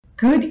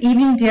Good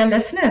evening, dear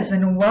listeners,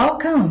 and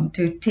welcome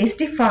to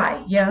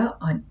Testify here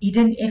on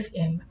Eden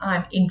FM.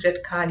 I'm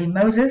Ingrid Carly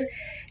Moses,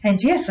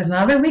 and yes,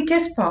 another week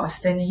has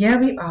passed, and here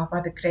we are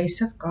by the grace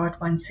of God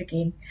once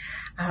again.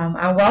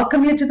 I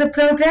welcome you to the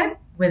program,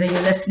 whether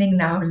you're listening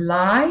now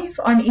live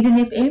on Eden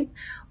FM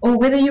or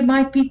whether you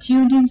might be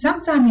tuned in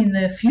sometime in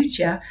the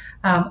future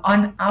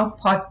on our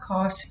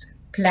podcast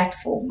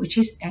platform, which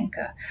is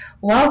Anchor.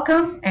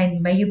 Welcome,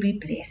 and may you be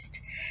blessed.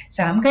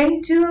 So I'm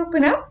going to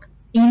open up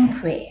in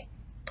prayer.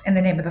 In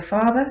the name of the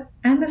Father,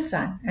 and the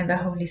Son, and the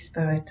Holy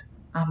Spirit.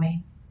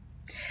 Amen.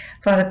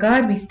 Father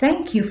God, we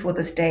thank you for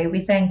this day.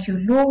 We thank you,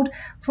 Lord,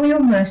 for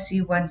your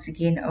mercy once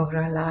again over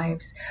our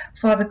lives.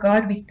 Father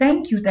God, we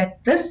thank you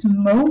that this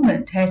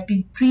moment has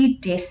been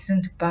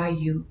predestined by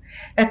you,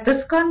 that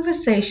this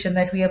conversation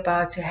that we are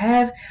about to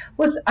have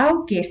with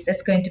our guest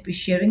that's going to be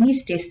sharing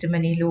his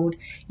testimony, Lord,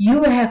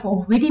 you have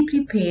already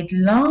prepared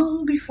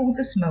long before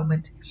this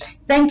moment.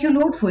 Thank you,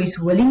 Lord, for his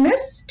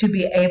willingness to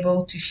be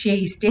able to share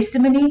his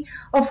testimony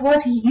of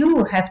what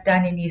you have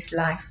done in his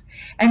life.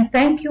 And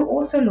thank you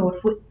also, Lord,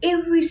 for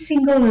every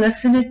single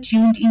listener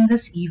tuned in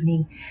this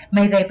evening.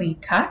 May they be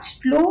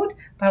touched, Lord,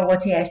 by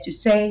what he has to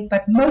say,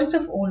 but most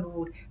of all,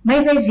 Lord,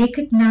 may they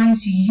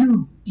recognize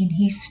you in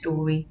his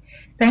story.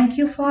 Thank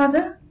you,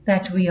 Father,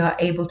 that we are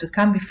able to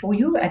come before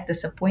you at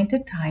this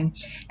appointed time,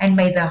 and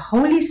may the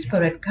Holy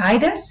Spirit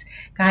guide us,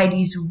 guide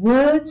his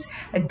words,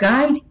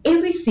 guide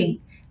everything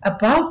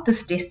about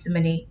this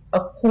testimony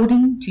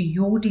according to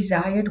your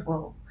desired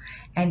will.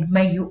 And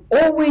may you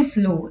always,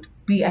 Lord,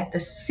 be at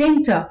the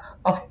center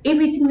of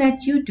everything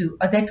that you do,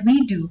 or that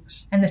we do,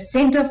 and the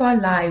center of our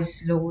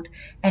lives, Lord.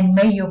 And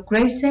may your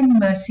grace and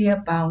mercy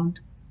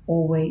abound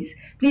always.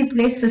 Please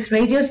bless this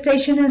radio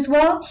station as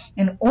well,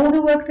 and all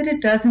the work that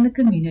it does in the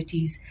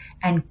communities,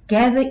 and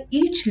gather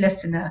each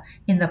listener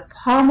in the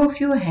palm of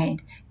your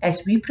hand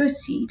as we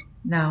proceed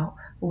now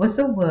with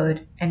the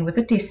word and with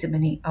the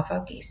testimony of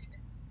our guest.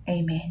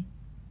 Amen.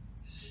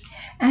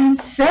 And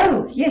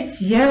so, yes,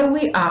 here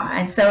we are.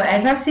 And so,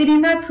 as I've said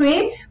in my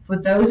prayer, for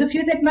those of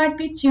you that might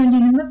be tuned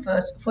in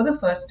for the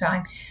first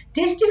time,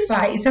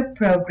 Testify is a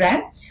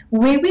program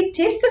where we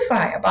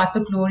testify about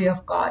the glory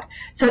of God.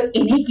 So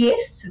any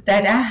guests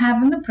that I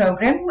have on the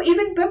program, or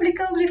even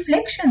biblical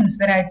reflections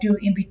that I do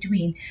in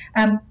between,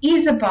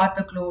 is about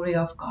the glory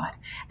of God.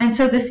 And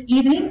so this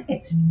evening,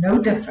 it's no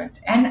different.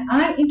 And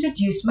I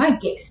introduce my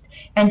guest,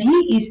 and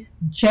he is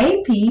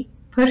JP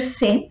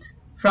Persent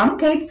from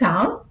Cape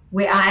Town,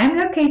 where I am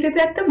located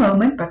at the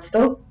moment, but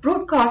still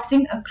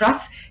broadcasting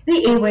across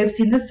the airwaves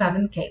in the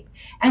Southern Cape.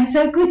 And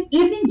so good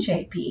evening,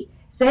 JP.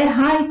 Say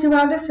hi to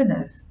our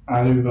listeners. Hi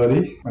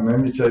everybody, my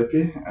name is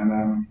JP and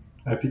I'm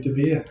happy to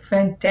be here.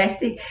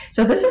 Fantastic.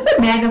 So this is a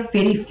man of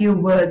very few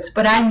words,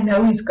 but I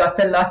know he's got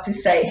a lot to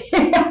say.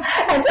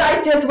 And so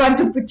I just want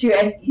to put you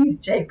at ease,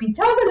 JP.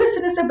 Tell the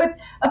listeners a bit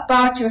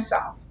about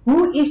yourself.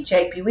 Who is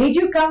JP? Where do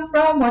you come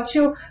from? What's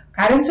your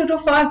current sort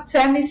of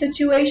family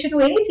situation,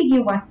 or anything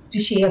you want to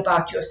share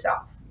about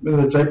yourself? Well,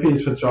 the JP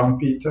is for John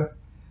Peter.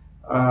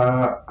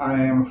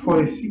 I am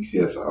 46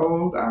 years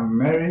old. I'm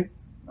married.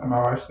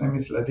 My wife's name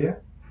is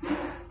Lydia.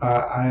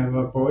 I have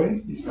a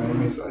boy. His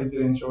name is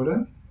Adrian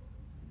Jordan.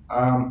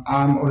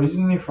 I'm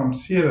originally from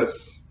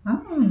Ceres.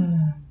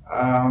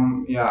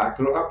 I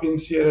grew up in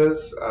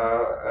Ceres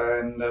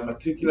and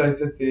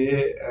matriculated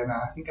there, and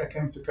I think I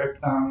came to Cape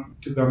Town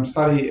to come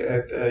study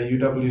at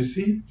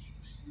UWC,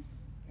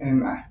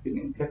 and I've been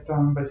in Cape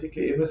Town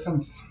basically ever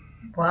since.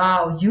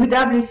 Wow,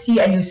 UWC,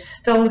 and you're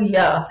still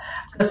here,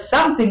 because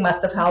something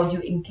must have held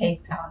you in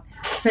Cape Town.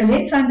 So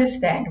let's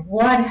understand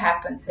what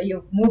happened.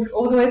 You moved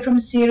all the way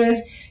from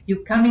Ceres,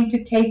 you come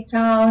into Cape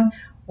Town.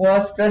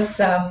 Was this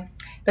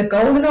the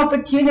golden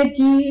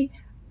opportunity?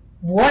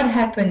 What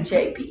happened,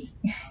 JP?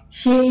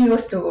 Share your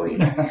story.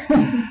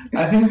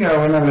 I think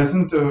when I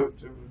listen to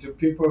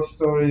people's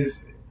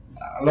stories,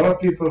 a lot of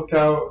people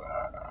tell,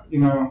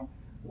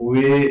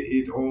 where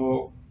it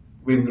all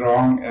went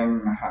wrong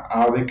and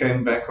how they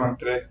came back on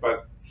track.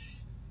 But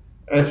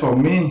as for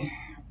me,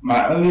 one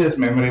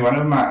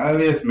of my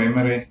earliest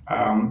memory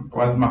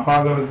was my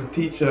father was a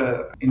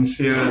teacher in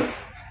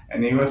Ceres,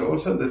 and he was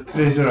also the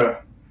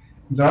treasurer.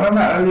 So one of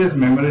my earliest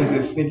memories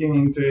is sneaking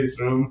into his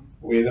room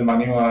where the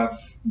money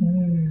was,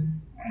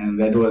 and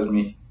that was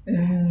me.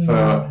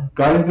 So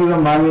got into the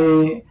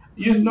money.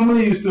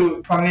 Normally used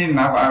to, funny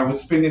enough, I would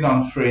spend it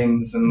on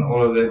friends and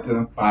all of that,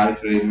 and buy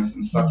friends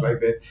and stuff like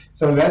that.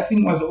 So that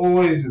thing was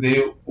always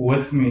there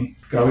with me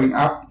growing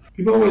up.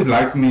 People always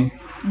liked me.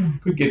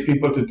 Could get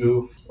people to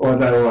do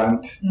what I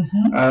want.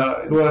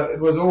 It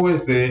was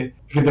always there.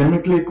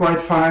 Academically quite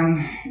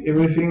fine.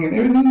 Everything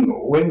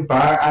went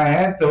by. I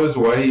had those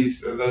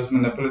ways, those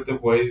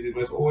manipulative ways. It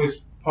was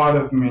always part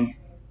of me.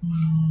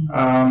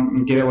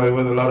 Get away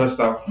with a lot of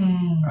stuff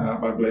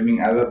by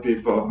blaming other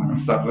people and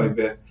stuff like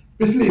that.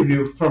 Especially if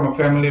you're from a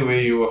family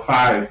where you were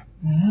 5.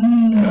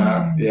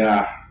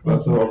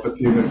 Lots of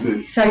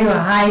opportunities. So you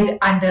hide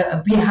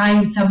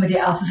behind somebody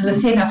else. So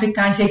let's say in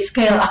Afrikaans, jy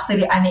skuil agter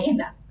die ander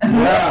ene.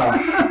 Ja,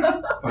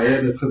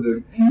 baie dit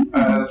gedoen.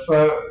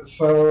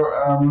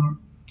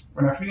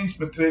 When I finished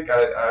matric,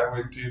 I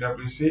went to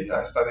UWC.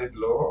 I studied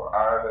law.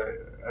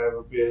 I have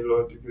a BA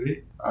law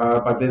degree,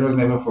 but that was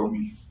never for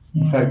me.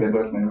 In fact, that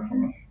was never for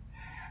me.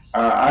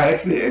 I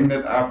actually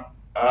ended up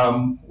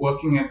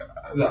working at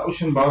the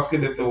Ocean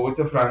Basket at the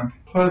waterfront,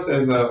 first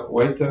as a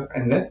waiter,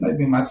 and that made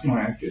me much more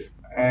happy.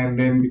 And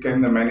then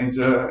became the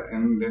manager,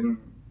 and then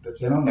the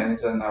general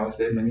manager, and I was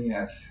there many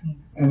years.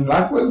 And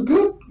life was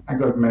good. I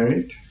got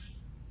married.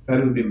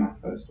 That would be my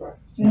first wife.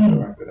 Second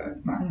wife that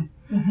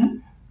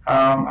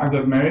I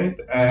got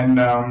married, and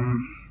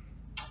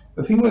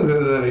the thing with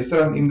the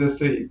restaurant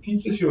industry, it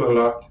teaches you a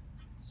lot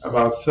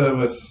about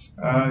service,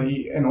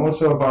 and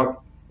also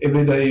about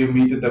every day you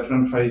meet a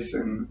different face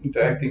and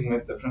interacting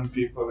with different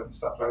people and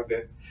stuff like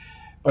that.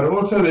 But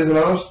also there's a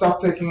lot of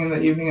stock taking in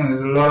the evening, and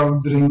there's a lot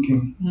of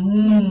drinking,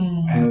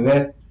 and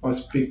that was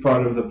a big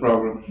part of the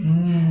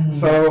problem.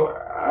 So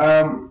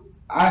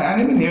I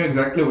never knew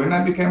exactly when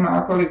I became an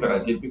alcoholic, but I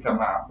did become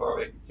an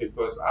alcoholic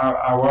because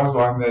I was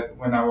one that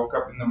when I woke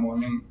up in the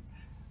morning,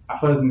 I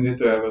first needed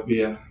to have a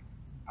beer.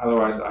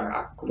 Otherwise,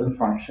 I couldn't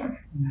function.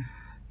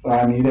 So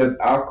I needed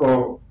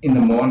alcohol in the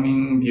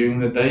morning. During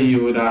the day,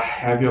 you would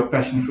have your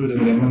passion fruit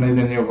and lemonade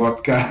and your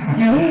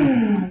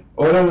vodka.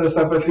 All of those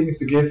type of things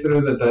to get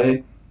through the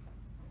day.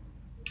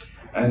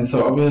 And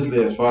so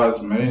obviously, as far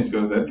as marriage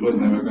goes, that was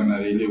never going to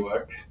really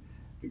work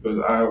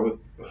because I would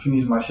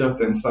finish my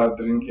shift and start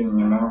drinking,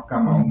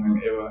 come home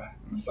whenever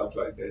and stuff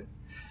like that.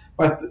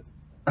 But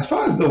as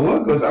far as the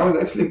work goes, I was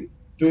actually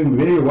doing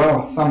very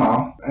well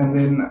somehow. And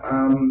then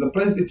the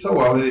place did so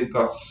well that it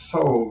got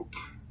sold.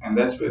 And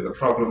that's where the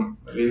problem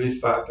really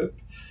started.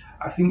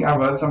 I think I've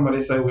heard somebody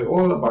say we're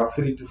all about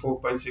 3 to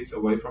 4 paychecks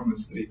away from the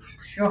street.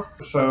 Sure.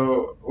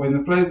 So when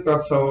the place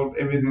got sold,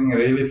 everything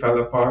really fell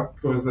apart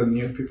because the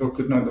new people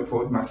could not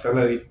afford my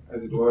salary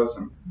as it was.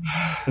 And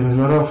there was a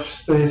lot of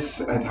stress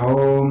at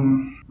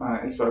home.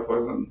 My ex-wife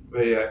wasn't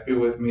very happy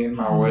with me and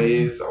my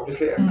ways,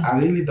 obviously. And I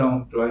really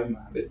don't blame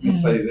her. Let me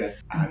say that.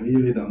 I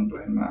really don't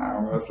blame her.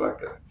 I was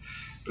like a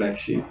black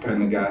sheep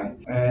kind of guy.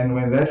 And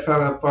when that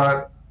fell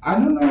apart, I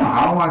don't know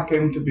how I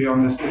came to be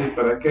on the street,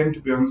 but I came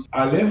to be on.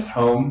 I left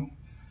home,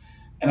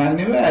 and I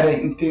never had an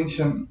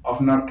intention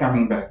of not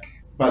coming back.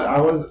 But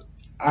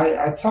I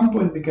at some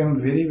point became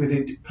very,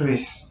 very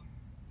depressed.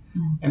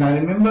 And I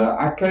remember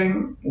I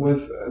came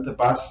with the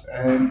bus,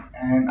 and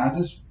I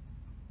just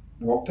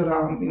walked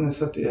around in the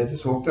city. And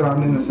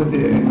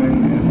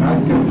then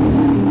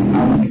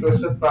I went to go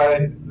sit by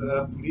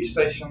the police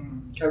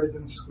station,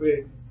 Caledon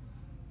Square.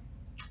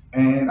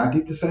 And I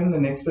did the same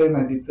the next day, and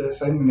I did the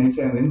same the next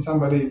day, and then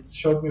somebody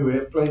showed me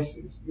where a place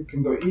is you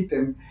can go eat,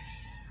 and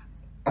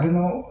I don't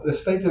know the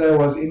state that I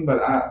was in, but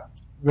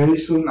very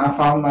soon I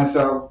found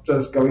myself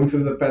just going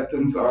through the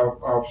patterns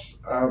of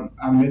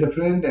I met a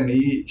friend, and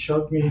he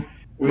showed me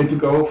where to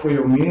go for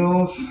your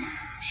meals,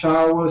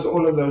 showers,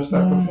 all of those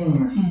type of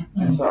things,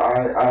 and so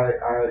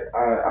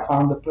I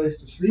found a place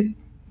to sleep.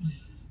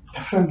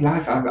 Different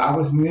life. I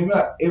was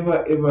never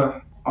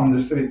ever on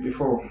the street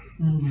before.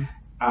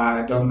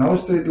 I don't know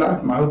street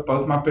life.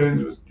 Both my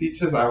parents were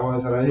teachers. I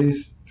was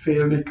raised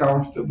fairly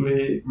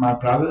comfortably. My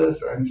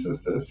brothers and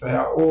sisters, they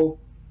are all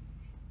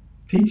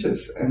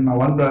teachers. And my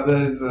one brother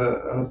is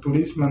a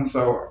policeman.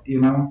 So,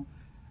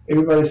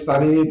 everybody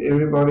studied,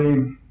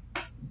 everybody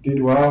did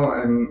well.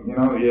 And,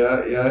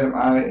 here am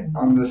I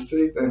on the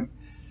street. And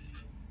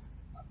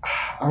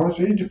I was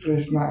very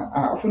depressed. And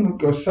I often would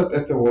go sit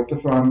at the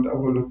waterfront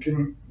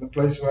overlooking the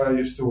place where I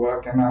used to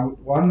work, and I would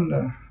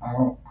wonder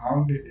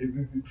how did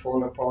everything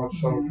fall apart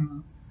so.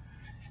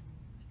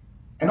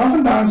 And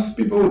oftentimes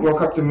people would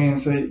walk up to me and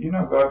say,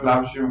 God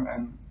loves you,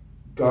 and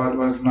God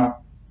was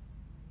not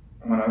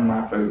one of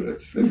my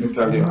favorites. Let me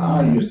tell you,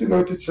 I used to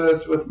go to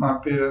church with my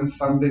parents,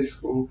 Sunday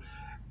school,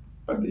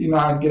 but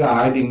I'd get a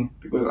hiding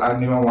because I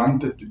never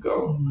wanted to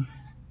go,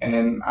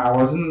 and I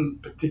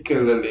wasn't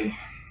particularly.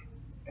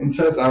 In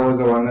church, I was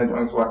the one that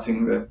was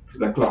watching the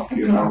clock,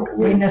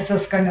 when this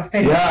is going to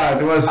finish. Yeah,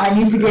 it was. I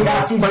need to get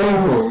out these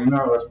painful, it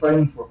was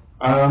painful.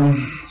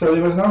 So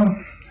there was no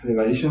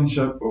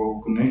relationship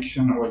or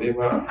connection or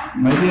whatever.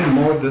 Maybe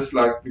more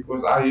dislike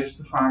because I used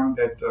to find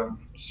that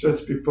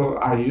church people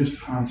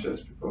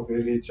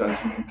very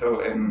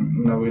judgmental and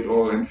know it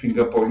all and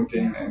finger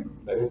pointing, and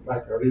they would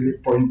really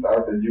point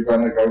out that you're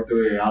gonna go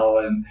to hell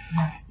and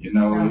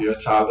you're a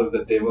child of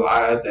the devil.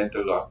 I heard that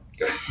a lot.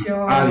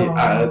 Sure.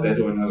 I heard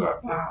that one a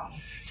lot. Wow.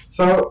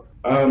 So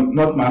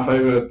not my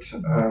favorite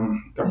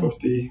cup of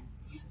tea,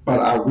 but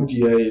I would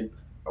hear it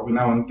when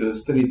I went to the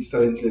street.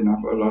 Strangely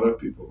enough, a lot of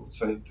people would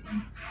say to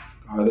me,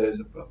 God has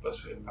a purpose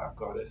for your life,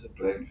 God has a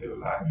plan for your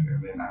life,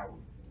 and then I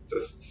would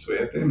just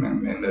swear at them,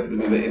 and then that would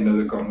be the end of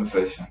the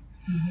conversation.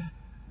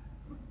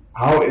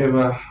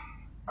 However,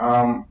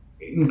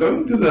 in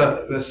going to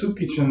the soup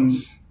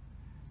kitchens,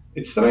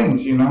 it's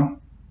strange,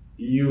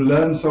 you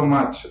learn so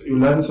much. You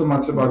learn so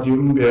much about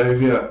human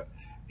behavior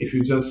if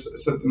you just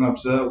sit and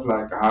observe,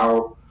 like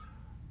how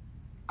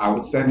I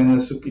would stand in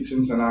the soup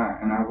kitchens and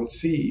I would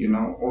see,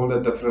 all the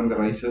different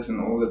races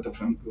and all the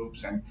different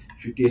groups. And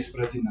if you're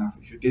desperate enough,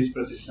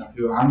 if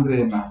you're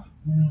hungry enough,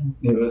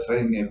 never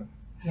say never.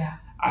 Yeah.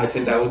 I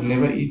said I would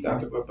never eat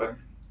out of a bin.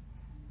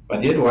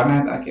 But yet one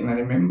night I can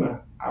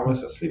remember I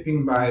was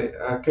sleeping by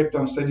Cape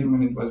Town Stadium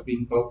when it was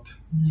being built.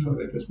 So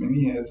that was many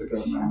years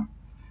ago now.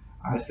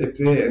 I slept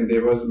there and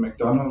there was a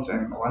McDonald's,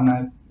 and one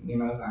night, the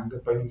hunger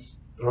pains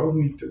drove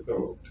me to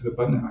go to the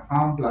bin, and I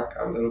found like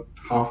a little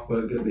half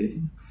burger there.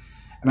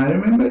 And I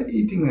remember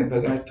eating it,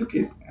 but I took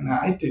it and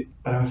I ate it,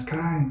 but I was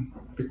crying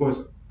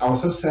because I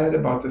was so sad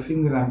about the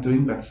thing that I'm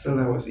doing, but still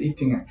I was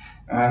eating it.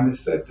 And I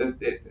understood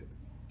that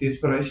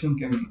desperation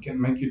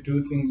can make you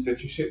do things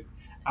that you should.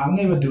 I'll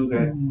never do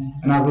that.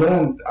 And I've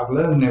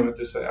learned never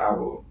to say I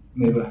will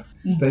never.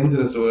 It's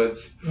dangerous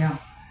words. Yeah.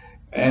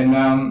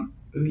 And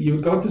you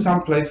would go to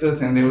some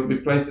places, and there would be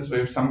places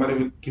where somebody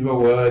would give a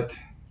word,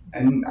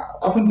 and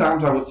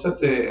oftentimes I would sit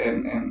there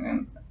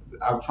and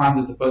I would find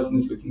that the person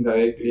is looking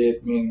directly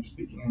at me and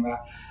speaking, and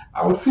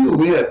I would feel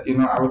weird,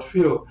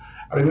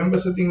 I remember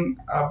sitting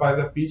by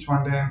the beach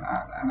one day,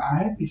 and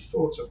I had these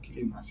thoughts of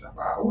killing myself.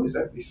 I always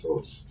had these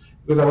thoughts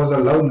because I was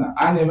alone.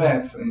 I never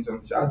had friends.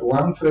 I had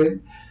one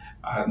friend.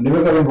 I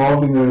never got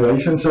involved in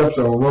relationships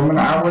or women.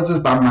 I was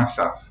just by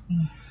myself.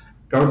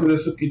 Go to the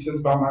soup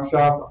kitchens by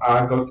myself.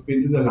 I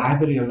been to the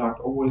library a lot.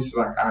 Always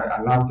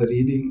I loved the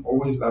reading.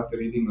 Always loved the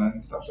reading,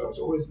 learning stuff. So I was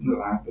always in the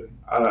library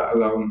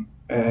alone.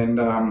 And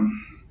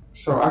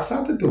so I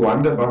started to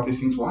wonder about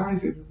these things. Why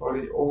is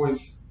everybody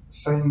always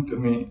saying to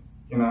me,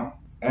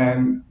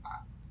 And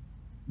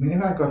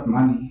whenever I got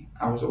money,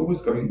 I was always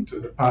going to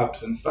the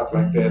pubs and stuff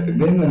like that.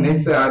 And then the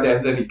next day I'd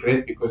have the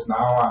regret because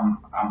now I'm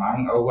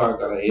hungover, I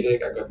got a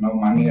headache, I got no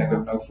money, I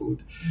got no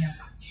food. Yeah.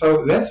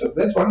 So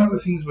that's one of the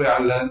things where I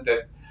learned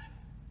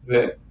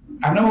that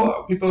I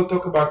know people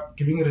talk about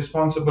giving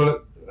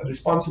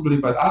responsibly,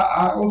 but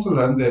I also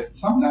learned that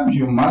sometimes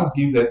you must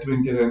give that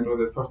 20 rand or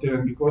that 50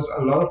 rand because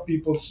a lot of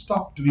people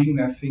stop doing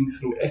that thing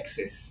through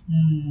excess.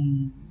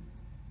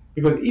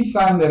 Because each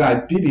time that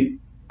I did it,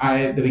 I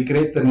had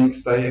regret the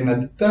next day, and a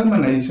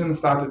determination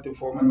started to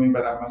form in me,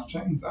 but I must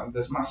change.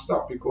 This must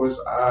stop because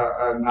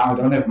now I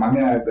don't have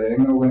money, I have the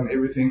hangover and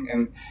everything.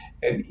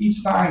 And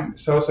each time,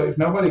 so if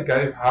nobody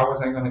gave, how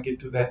was I going to get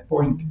to that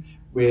point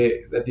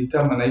where the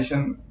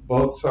determination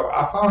built? So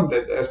I found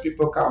that as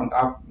people count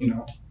up,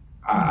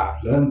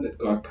 I've learned that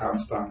God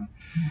counts down.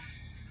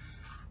 Yes.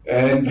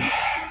 And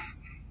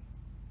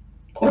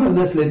all of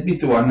this led me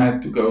to one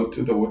night to go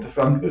to the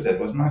waterfront because that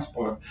was my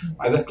spot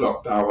by the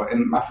clock tower.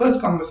 And my first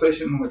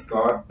conversation with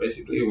God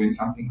basically went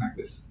something like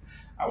this.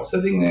 I was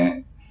sitting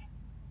there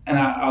and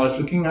I was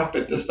looking up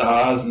at the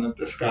stars and at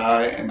the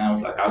sky, and I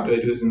was like, how do I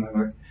do this? And I was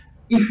like,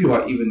 if you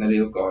are even a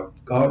real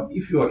God,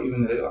 if you are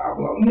even real, I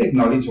will only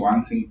acknowledge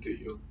one thing to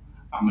you.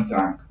 I'm a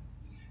drunk.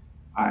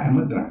 I am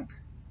a drunk.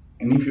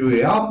 And if you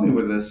help me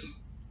with this,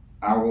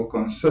 I will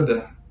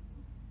consider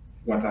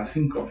what I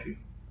think of you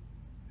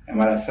and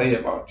what I say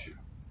about you.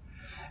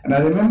 And I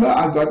remember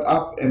I got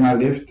up and I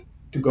left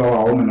to go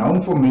home, and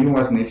home for me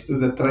was next to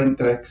the train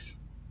tracks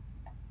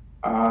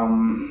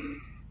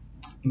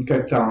in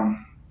Cape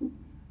Town,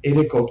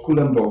 area called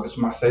Kulenborg. It's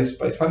my safe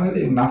space.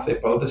 Funnily enough, they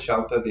built a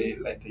shelter there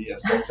later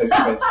years called Safe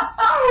Space.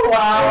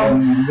 Wow.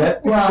 And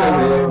that picture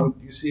there,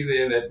 you see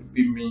there, that would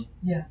be me.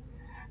 Yeah.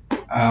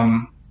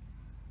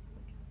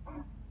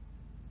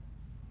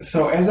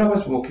 So as I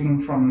was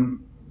walking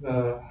from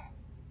the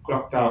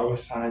clock tower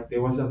side,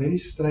 there was a very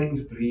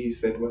strange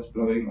breeze that was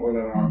blowing all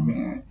around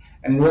me,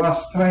 and it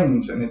was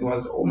strange, and it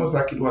was almost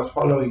like it was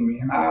following me,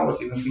 and I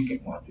was even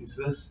thinking, what is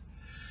this?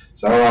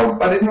 So,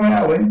 but anyway,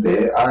 I went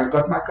there, I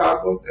got my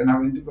cardboard, and I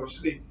went to go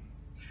sleep.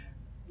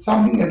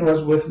 Something that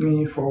was with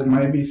me for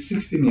maybe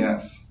 16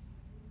 years.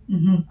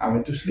 I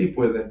went to sleep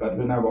with it, but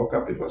when I woke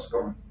up, it was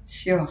gone.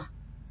 Sure.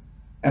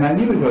 And I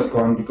knew it was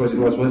gone because it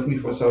was with me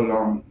for so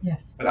long.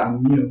 Yes. But I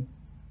knew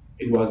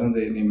it wasn't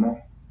there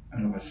anymore.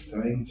 And it was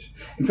strange.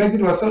 In fact,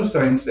 it was so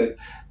strange that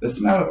the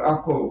smell of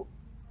alcohol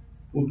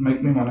would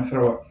make me want to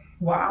throw up.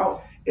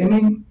 Wow.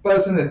 Any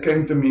person that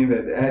came to me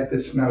that had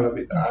the smell of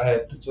it, I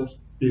had to just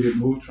be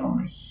removed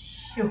from me.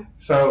 Sure.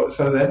 So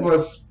that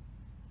was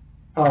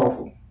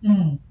powerful.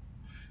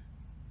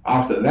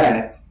 After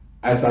that,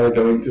 I started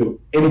going to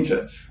any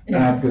church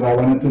because I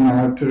wanted to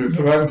know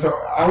to learn. So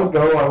I would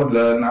go, I would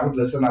learn, I would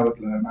listen, I would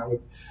learn, I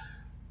would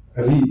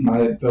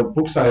read. The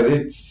books I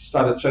read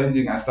started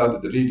changing. I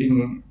started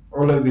reading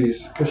all of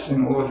these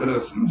Christian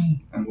authors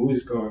and who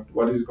is God,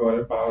 what is God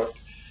about.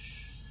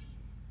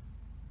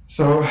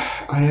 So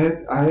I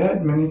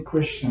had many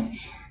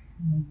questions,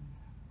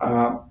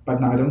 but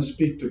now I don't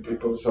speak to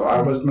people. So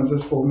I was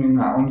just forming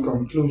my own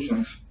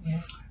conclusions.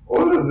 Yes.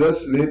 All of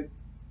this led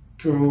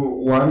to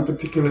one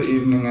particular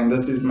evening, and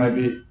this is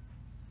maybe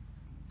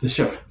the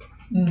shift.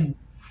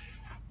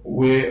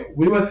 Where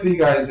we were three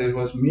guys. There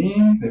was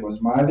me, there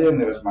was Mali, and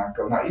there was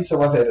Michael. Now each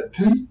of us had a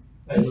tree.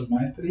 That was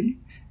my tree.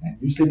 And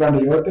you sleep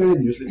under your tree,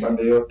 and you sleep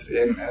under your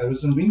tree. And it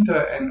was in winter,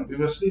 and we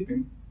were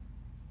sleeping.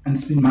 And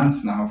it's been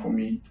months now for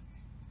me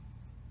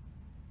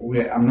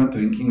where I'm not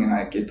drinking, and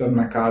I get on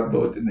my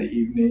cardboard in the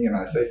evening, and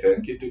I say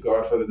thank you to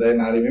God for the day.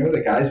 And I remember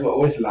the guys were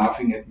always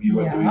laughing at me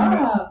for doing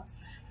that.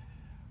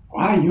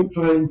 Why are you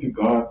praying to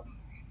God?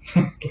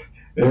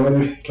 They were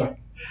like,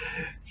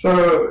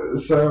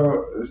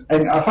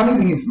 And a funny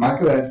thing is,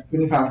 Michael had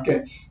 25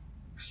 cats.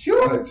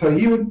 Sure. So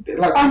he would,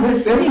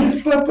 there's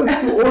his purpose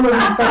to all of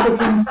these type of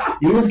things.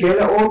 He would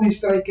gather all these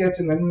stray cats,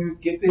 and when we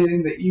would get there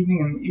in the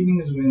evening, and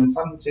evening is when the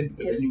sun would set,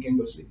 but then you can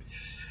go sleep.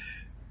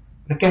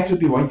 The cats would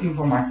be waiting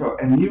for Michael,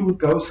 and he would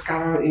go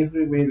scour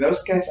everywhere.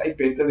 Those cats ate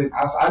better than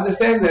us. I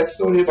understand that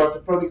story about the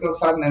prodigal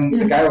son and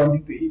the guy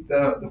wanting to eat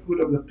the food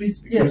of the pigs,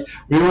 because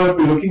we would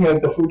be looking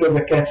at the food of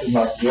the cats and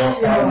like,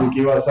 you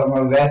give us some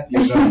of that, you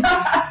know.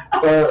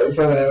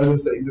 so that was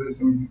just the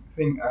interesting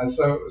thing.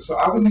 So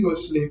I would go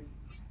sleep,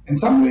 and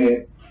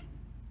somewhere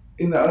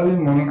in the early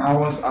morning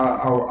hours,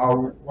 I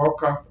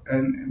woke up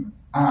and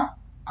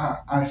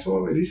I saw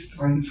a very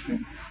strange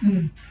thing.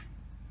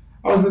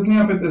 I was looking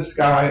up at the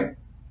sky,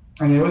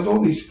 and there was all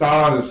these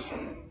stars,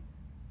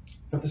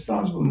 but the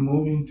stars were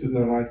moving to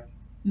the right.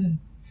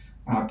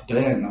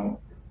 Today I know.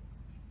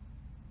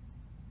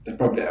 They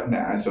probably haven't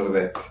I saw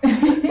that. But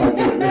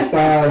the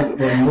stars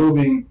were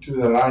moving to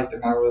the right,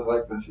 and I was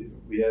like, this is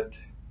weird.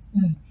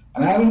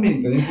 And I haven't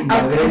been drinking.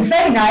 I was going to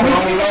say now.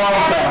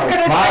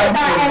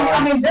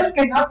 I mean, this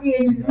cannot be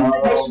an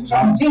hallucination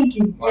from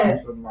drinking.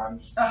 Yes.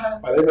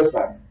 But it was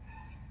done.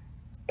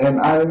 And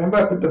I remember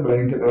I put the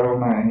blanket over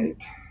my head.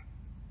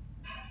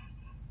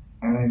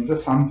 And then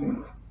just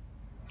something.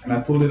 And I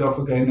pulled it off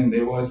again, and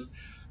there was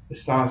the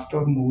star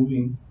still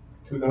moving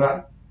to the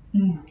right.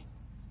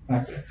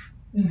 Like that.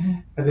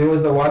 And there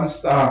was the one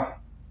star.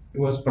 It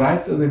was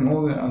brighter than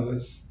all the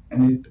others,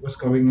 and it was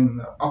going in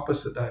the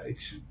opposite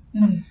direction.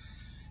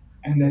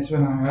 And that's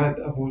when I heard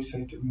a voice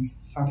say to me,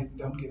 son, if you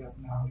don't get up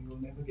now, you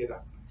will never get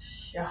up.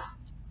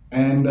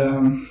 And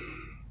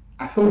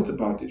I thought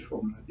about it for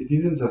a minute. It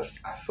didn't just,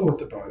 I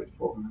thought about it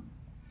for a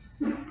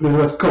minute. It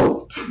was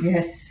cold.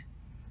 Yes.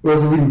 It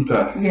was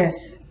winter.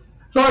 Yes.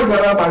 So I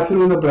got up, I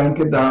threw the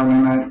blanket down,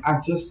 and I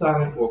just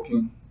started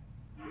walking.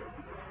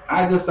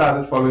 I just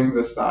started following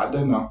the star. I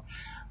don't know.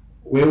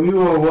 Where we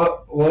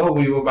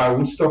were by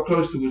Woodstock,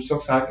 close to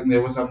Woodstock side, and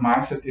there was a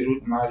My City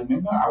route. And I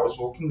remember I was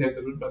walking that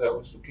route, but I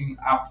was looking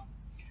up.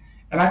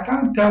 And I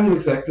can't tell you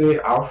exactly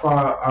how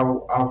far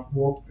I've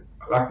walked,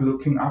 like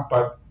looking up,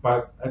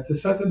 but at a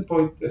certain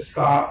point, the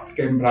star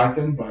became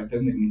brighter and brighter,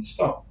 and then it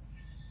stopped.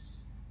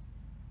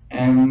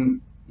 And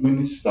when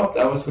it stopped,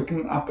 I was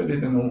looking up at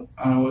it, and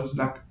I was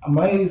like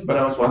amazed, but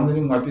I was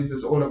wondering what is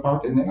this all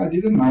about. And then I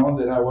didn't know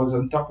that I was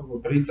on top of a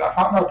bridge. I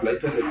found out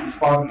later that it's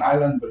called an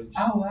island bridge.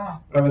 Oh,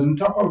 wow. But I was on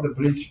top of the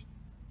bridge,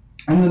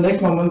 and the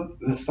next moment,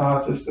 the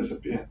star just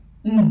disappeared.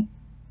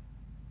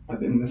 But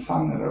then the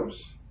sun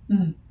rose.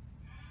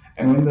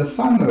 And when the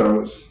sun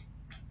rose,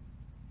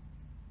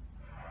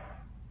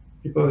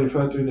 people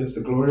refer to it as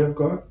the glory of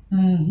God.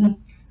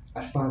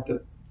 I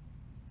started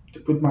to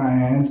put my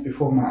hands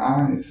before my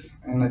eyes,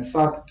 and it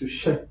started to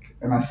shake,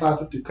 and I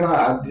started to cry.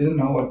 I didn't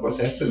know what was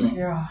happening.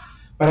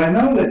 But I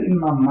know that in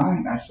my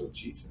mind I saw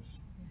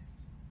Jesus.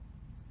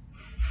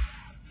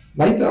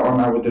 Later on,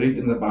 I would read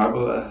in the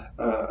Bible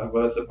a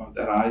verse about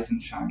arise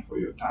and shine, for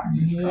your time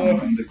is come,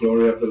 and the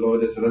glory of the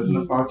Lord has risen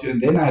about you.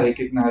 And then I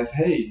recognized,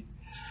 hey,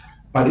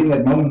 but in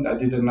that moment I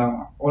didn't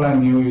know. All I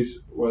knew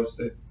was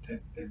that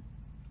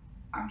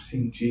I'm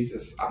seeing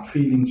Jesus, I'm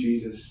feeling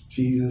Jesus,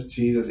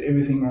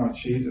 everything about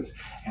Jesus.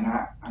 And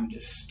I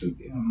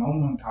understood in a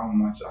moment how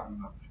much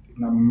I'm loved.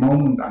 In a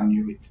moment I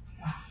knew it.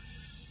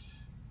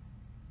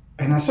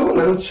 And I saw a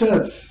little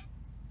church.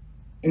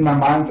 In my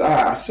mind's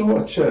eye, I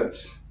saw a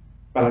church.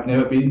 But I've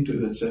never been to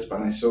the church,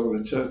 but I saw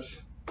the church.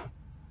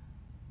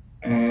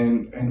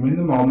 And when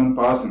the moment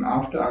passed, and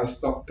after I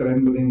stopped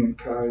trembling and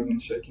crying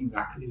and shaking,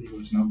 luckily there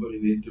was nobody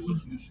there to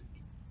witness it.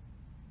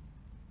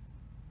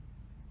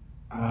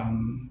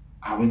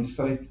 I went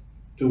straight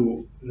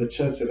to the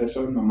church that I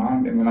saw in my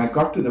mind, and when I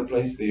got to the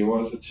place, there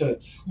was a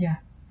church.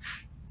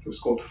 It was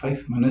called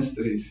Faith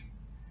Ministries.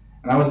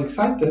 And I was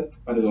excited,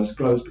 but it was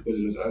closed because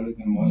it was early in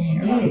the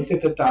morning. And I looked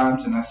at the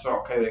times, and I saw,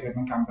 okay, they're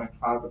going to come back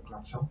 5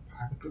 o'clock. So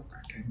 5 o'clock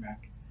I came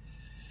back.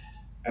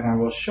 And I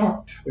was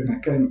shocked when I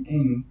came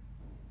in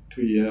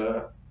to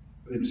hear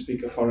them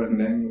speak a foreign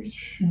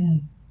language.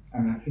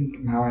 And I think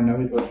now I know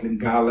it was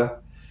Lingala.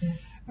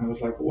 I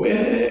was like,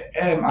 where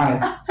am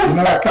I? You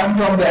know, I come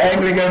from the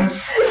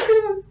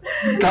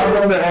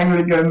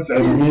Anglicans,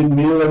 and we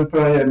kneel and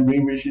pray, and we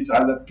wish each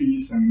other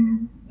peace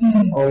and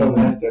all of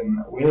that.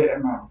 And where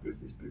am I? Because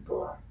these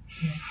people are.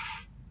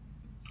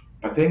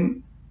 But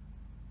then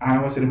I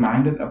was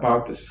reminded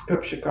about the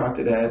scripture card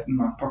that I had in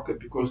my pocket,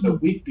 because the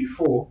week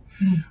before,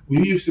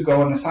 we used to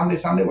go on a Sunday.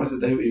 Sunday was the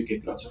day where you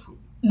get lots of food.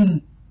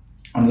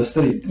 On the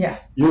street.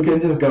 You can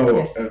just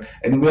go.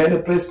 And we had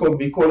a place called,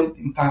 we call it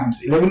in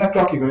times, 11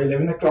 o'clock, you go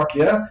 11 o'clock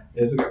here,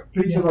 there's a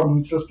preacher from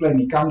Mitchell's Plain,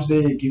 he comes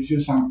there, he gives you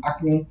some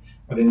acne,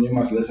 but then you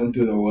must listen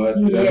to the word.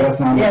 That was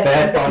now the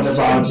bad part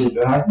about it,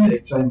 right? The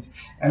exchange.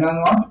 And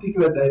on one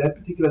particular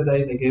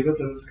day, they gave us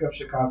little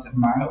scripture cards, and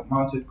my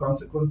mom said,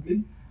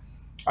 consequently,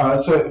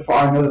 so for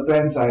I know the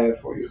plans I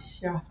have for you.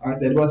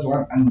 That was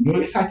one, and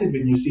you're excited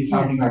when you see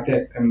something like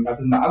that. But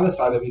on the other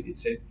side of it, it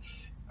said,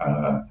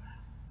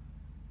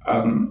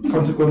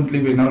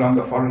 Consequently, we're no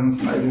longer foreigners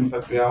and aliens,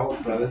 but we are all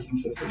brothers and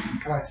sisters in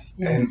Christ.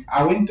 Yes. And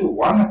I went to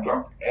 1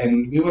 o'clock,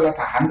 and we were like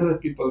 100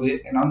 people there.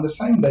 And on the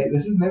same day,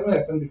 this has never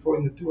happened before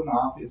in the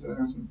 2.5 years that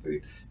I was in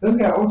street. This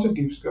guy also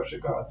gives scripture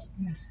cards.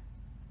 Yes.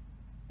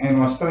 And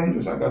what's strange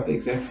was I got the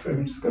exact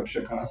same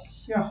scripture card.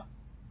 Sure.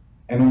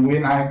 And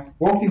when I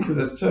walked into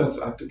this church,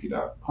 I took it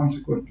out.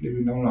 Consequently,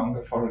 we're no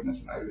longer foreigners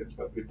and aliens,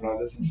 but we're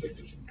brothers and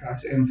sisters in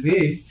Christ. And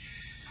there,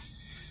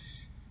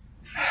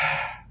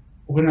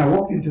 when I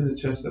walked into the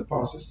church, the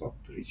pastor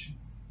stopped preaching.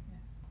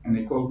 And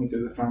he called me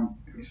to the front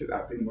and he said,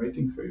 I've been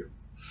waiting for you.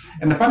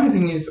 And the funny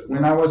thing is,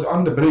 when I was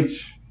on the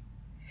bridge,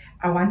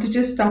 I want to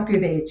just stop you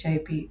there,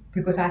 JP,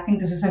 because I think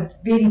this is a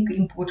very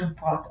important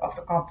part of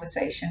the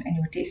conversation and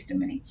your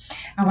testimony.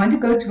 I want to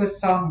go to a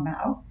song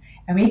now,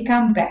 and we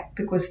come back,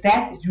 because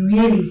that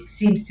really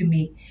seems to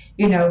me,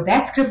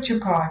 that scripture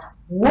card,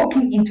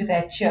 walking into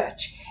that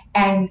church,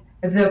 and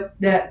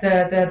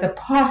the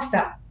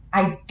pastor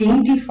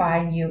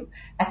identifying you,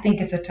 I think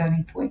is a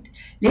turning point.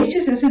 Let's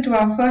just listen to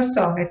our first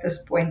song at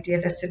this point,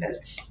 dear listeners.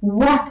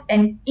 What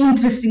an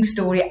interesting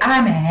story.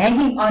 I'm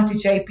hanging on to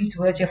JP's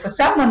words here. For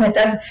someone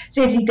that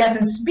says he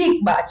doesn't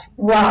speak much,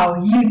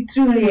 wow, you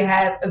truly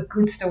have a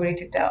good story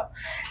to tell.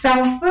 So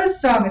our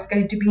first song is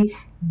going to be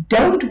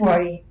Don't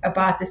Worry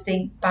About the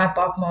Thing by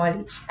Bob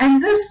Marley.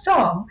 And this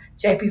song,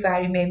 JP, if I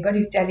remember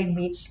you telling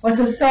me, was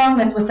a song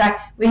that was like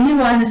when you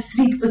were on the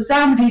street, for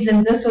some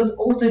reason, this was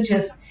also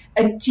just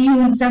a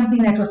tune,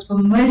 something that was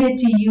familiar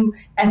to you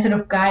and sort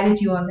of guided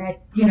you on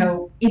that,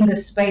 in the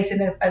space,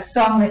 and a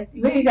song that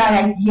really got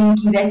like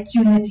Yankee, that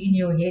tune that's in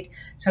your head.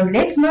 So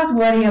let's not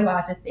worry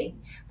about a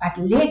thing, but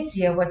let's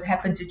hear what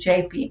happened to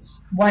JP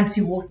once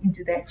he walked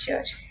into that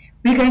church.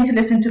 We're going to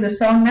listen to the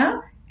song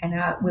now, and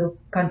we'll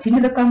continue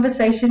the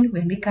conversation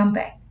when we come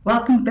back.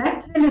 Welcome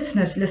back,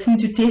 listeners. Listen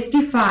to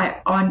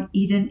Testify on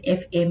Eden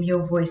FM,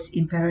 your voice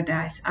in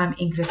paradise. I'm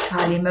Ingrid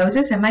Kylie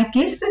Moses, and my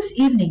guest this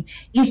evening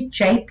is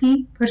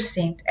JP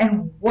Persent.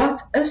 And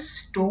what a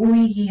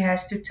story he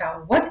has to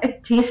tell. What a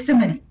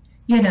testimony,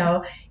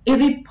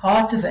 every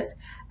part of it.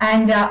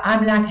 And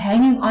I'm like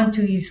hanging on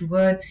to his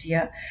words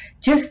here.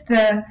 Just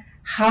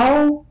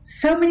how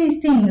so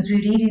many things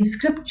we read in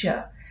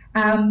scripture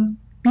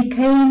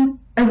became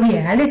a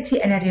reality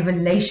and a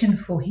revelation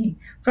for him,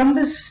 from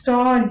the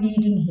star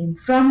leading him,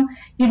 from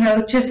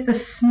just the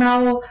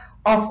smell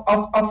of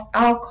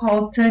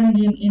alcohol turning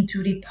him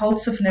into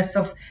repulsiveness,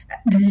 of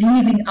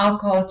leaving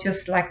alcohol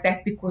just like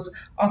that because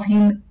of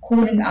him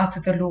calling out to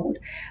the Lord.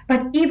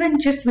 But even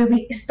just where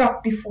we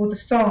stopped before the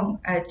song,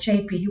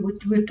 JP, you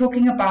were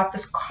talking about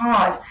this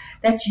card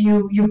that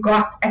you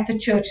got at the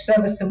church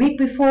service the week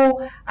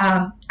before,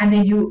 and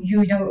then you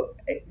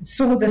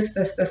saw this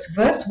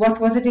verse.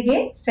 What was it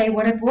again? Say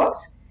what it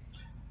was.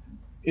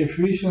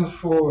 Ephesians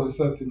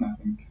 4:13,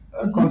 I think.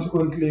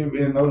 Consequently,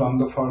 we are no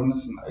longer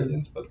foreigners and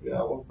aliens, but we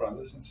are all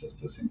brothers and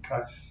sisters in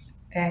Christ.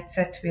 That's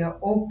it. We are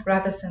all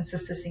brothers and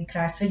sisters in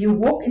Christ. So you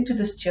walk into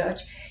this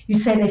church, you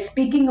say they're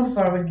speaking a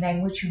foreign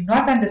language, you're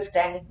not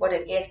understanding what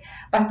it is,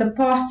 but the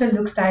pastor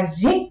looks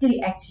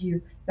directly at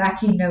you like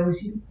he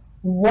knows you.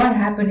 What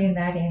happened in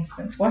that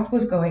instance? What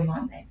was going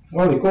on there?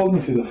 Well, he called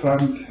me to the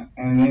front,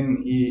 and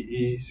then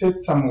he said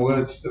some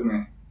words to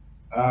me.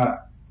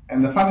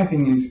 And the funny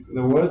thing is,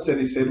 the words that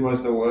he said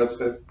was the words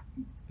that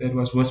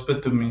was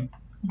whispered to me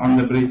on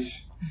the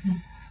bridge. Mm-hmm.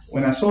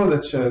 When I saw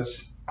the church,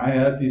 I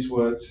heard these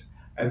words: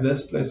 at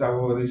this place I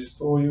will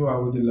restore you, I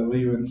will deliver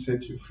you and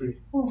set you free.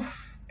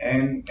 Oof.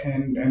 And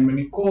when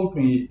he called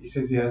me, he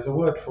says he has a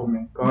word for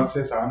me. God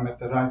says I'm at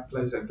the right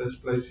place. At this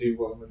place he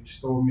will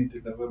restore me,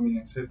 deliver me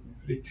and set me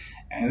free.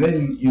 And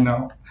then,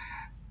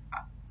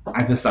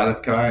 I just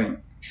started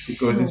crying,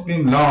 because it's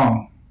been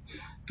long.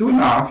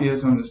 2.5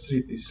 years on the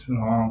street is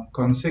long.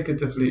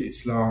 Consecutively,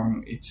 it's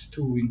long. It's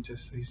 2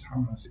 winters, 3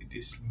 summers. It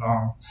is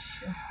long.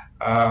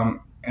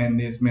 Sure. And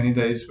there's many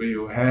days where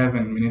you have,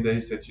 and many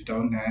days that you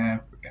don't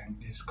have. And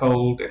there's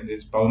cold, and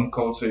there's bone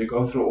cold. So you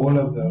go through all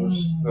of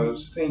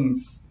those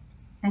things.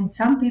 And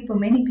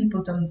many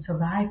people don't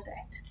survive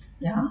that.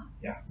 Yeah.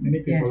 Yeah,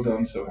 many people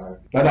don't survive.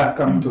 But I've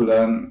come to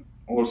learn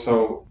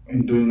also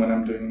in doing what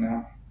I'm doing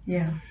now.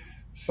 Yeah.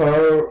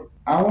 So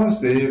I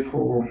was there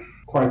for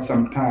quite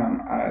some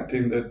time. I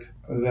attended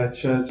that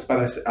church,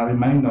 but I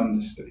remained on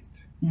the street.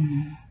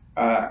 Mm-hmm.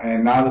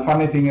 And now the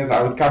funny thing is,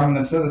 I would come on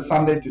a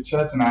Sunday to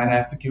church, and I'd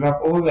have to give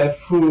up all that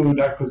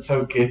food I could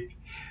so get.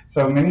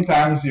 So many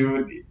times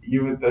you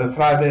would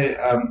Friday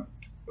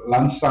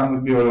lunchtime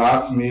would be your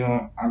last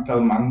meal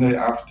until Monday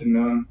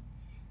afternoon,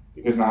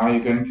 because now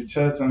you're going to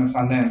church on a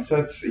Sunday, and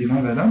church, they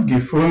don't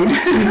give food,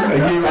 they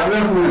give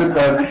other food,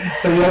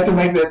 so you have to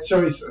make that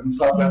choice and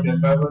stuff like that.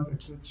 That was a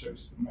good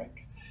choice to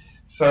make.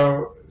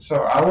 So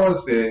I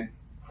was there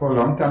for a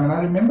long time, and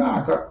I remember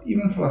I got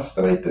even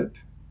frustrated,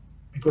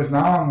 because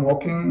now I'm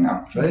walking,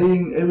 I'm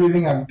praying,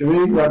 everything I'm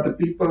doing, what the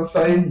people are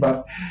saying,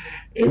 but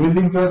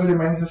everything just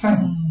remains the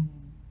same.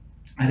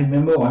 I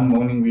remember one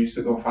morning we used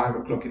to go 5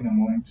 o'clock in the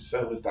morning to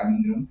service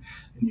dining room,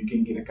 and you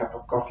can get a cup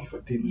of coffee for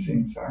 10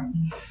 cents, right?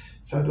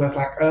 So it was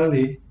like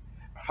early,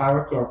 5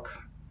 o'clock,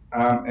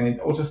 And it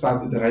also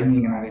started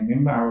raining, and I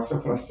remember I was so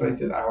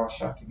frustrated. I was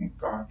shouting at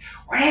God,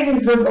 "When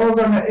is this all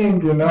gonna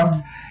end?"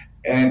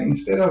 And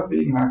instead of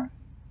being like,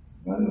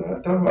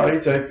 "Don't worry,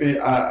 JP,"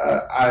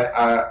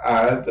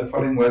 I heard the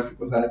following words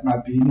because I had my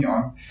beanie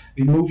on: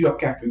 "Remove your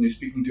cap when you're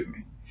speaking to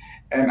me."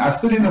 And I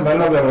stood in the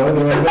middle of the road.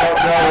 There was no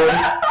wind,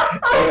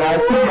 and I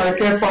took my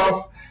cap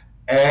off,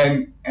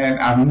 and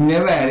I've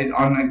never had it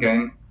on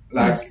again.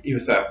 Like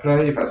if I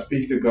pray, if I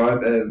speak to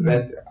God,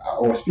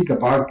 or speak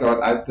about God,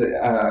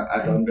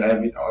 I don't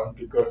have it on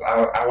because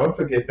I won't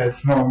forget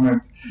that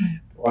moment.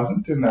 It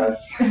wasn't too nice.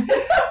 And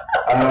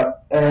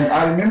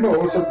I remember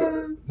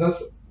also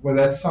just with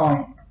that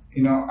song,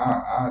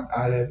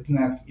 I didn't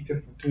have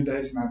eaten for 2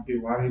 days, and I'd be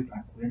worried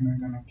like, where am I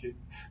gonna get?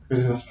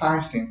 Because it was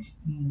 5 cents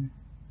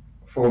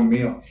for a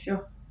meal.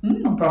 Sure.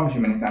 I promise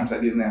you, many times I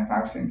didn't have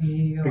 5 cents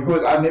Yeah.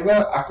 because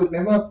I could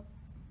never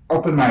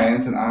open my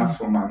hands and ask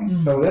for money.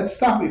 So that's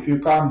tough if you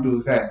can't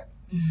do that.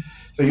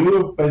 So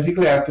you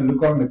basically have to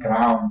look on the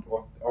ground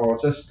or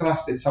just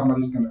trust that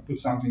somebody's going to put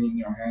something in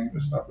your hand or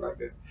stuff like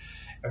that.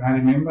 And I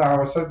remember I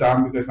was so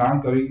down because now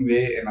I'm going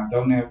there and I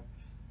don't have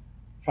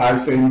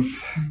 5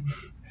 cents.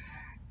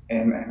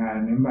 And I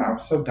remember I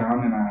was so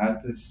down and I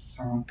heard this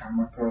song come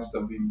across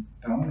the wind.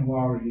 Don't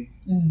worry.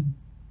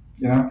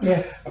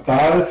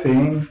 About a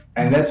thing.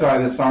 And that's why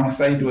the song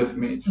stayed with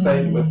me. It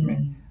stayed with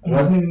me. It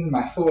wasn't even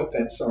my thought,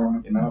 that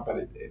song, but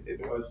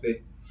it was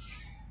there.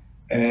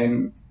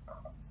 And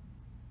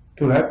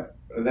to wrap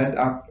that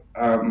up,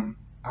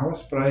 I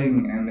was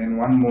praying, and then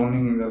one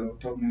morning the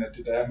Lord told me that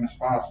today I must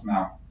fast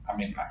now. I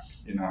mean,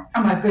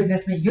 Oh my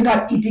goodness me, you're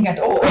not eating at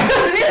all. What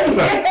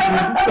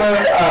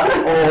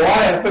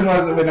happened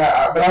was but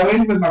I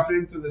went with my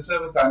friend to the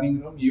service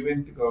dining room. He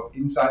went to go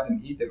inside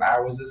and eat, and I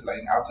was just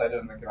laying outside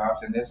on the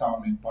grass, and that's how I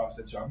met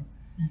Pastor John.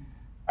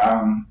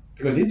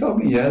 Because he told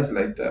me years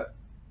later,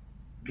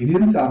 he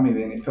didn't tell me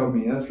then, he told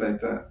me years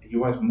later, he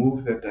was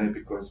moved that day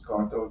because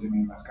God told him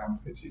he must come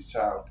fetch his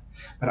child.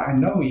 But I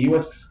know he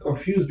was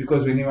confused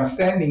because when he was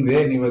standing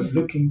there and he was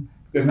looking,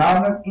 because now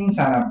I'm not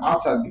inside, I'm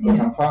outside because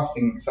I'm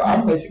fasting. So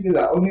I'm basically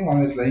the only one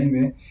that's laying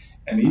there,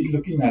 and he's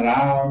looking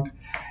around.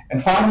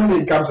 And finally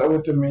he comes over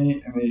to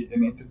me and he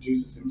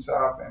introduces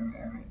himself and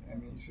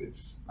he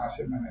says, I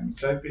said, my name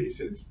is JP. He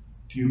says,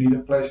 do you need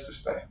a place to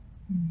stay?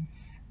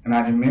 And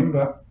I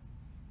remember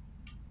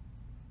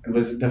it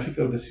was a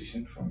difficult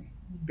decision for me.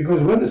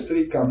 Because with the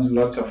street comes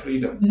lots of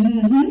freedom,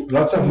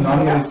 lots of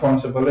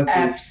non-responsibilities.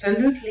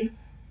 Absolutely.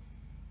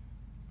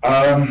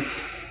 But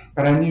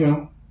I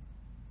knew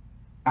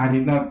I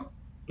did not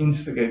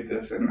instigate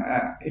this, and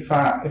if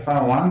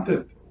I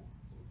wanted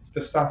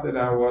the stuff that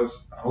I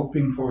was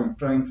hoping for and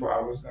praying for,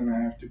 I was going to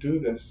have to do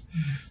this.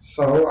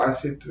 So I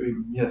said to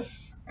him,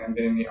 yes. And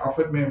then he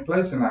offered me a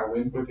place, and I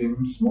went with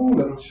him, small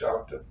little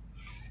shelter.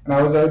 And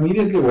I was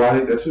immediately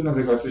worried as soon as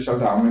I got to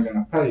shelter, how am I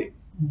going to pay?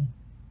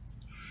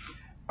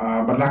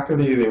 But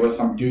luckily there were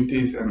some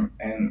duties, and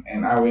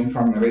I went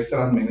from a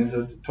restaurant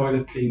manager to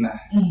toilet cleaner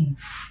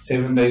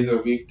 7 days a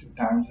week, 2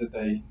 times a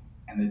day,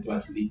 and it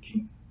was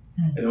leaking.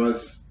 It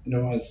was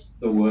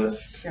the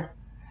worst. Sure.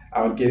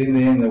 I would get in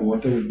there and the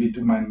water would be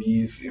to my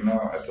knees. It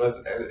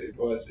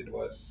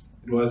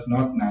was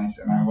not nice,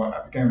 and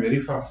I became very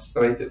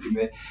frustrated in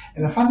there.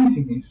 And the funny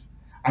thing is,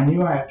 I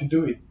knew I had to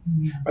do it,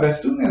 but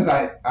as soon as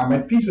I'm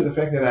at peace with the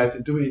fact that I had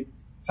to do it,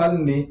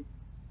 suddenly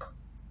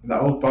the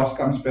old boss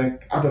comes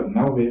back out of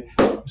nowhere.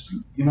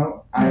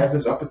 I have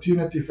this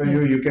opportunity for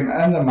you. You can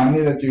earn the money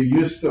that you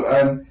used to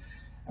earn.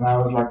 And I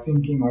was like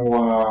thinking, oh,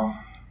 wow.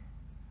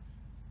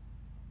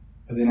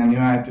 But then I knew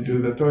I had to do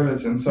the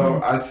toilets. And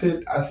so I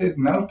said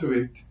no to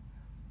it.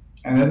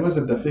 And that was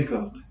a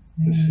difficult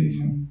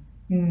decision.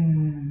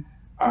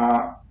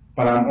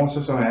 But I'm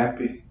also so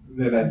happy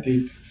that I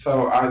did.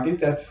 So I did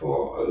that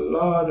for a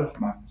lot of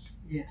months.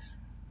 Yes.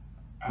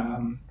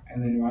 And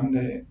then one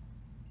day,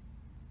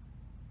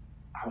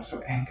 I was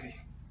so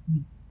angry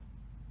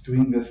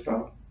doing this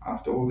stuff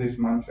after all these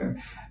months,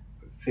 and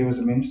there was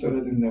a men's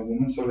toilet and a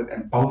women's toilet,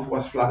 and both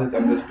was flooded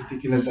on this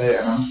particular day,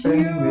 and I'm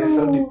standing there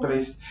so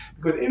depressed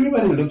because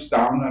everybody looks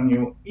down on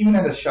you, even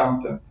at a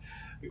shelter,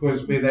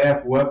 because where they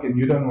have work and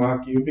you don't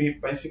work, you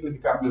basically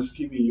become the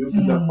skivvy. You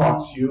do the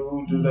pots,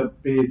 you do the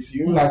beds,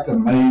 you like the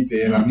maid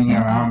there running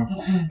around,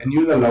 and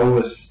you're the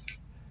lowest.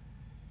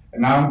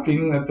 And now I'm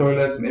cleaning the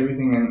toilets and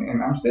everything,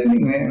 and I'm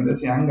standing there, and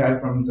this young guy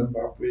from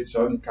Zimbabwe,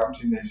 so he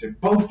comes in there and says,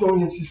 both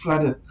toilets is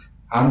flooded.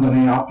 I'm going to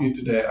help you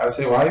today. I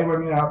say, why are you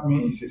going to help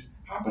me? He says,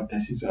 but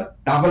this is a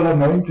double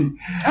anointing.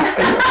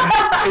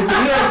 It's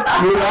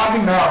real. You're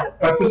laughing now.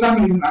 But for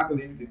some reason, I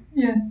believed him.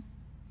 Yes.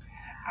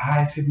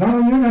 I said, no,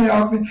 you're going to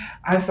help me.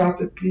 I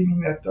started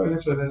cleaning the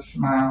toilets with a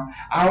smile.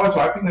 I was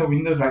wiping the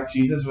windows like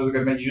Jesus was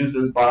going to use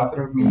this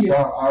bathroom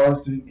himself. I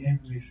was doing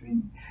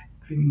everything.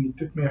 It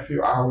took me a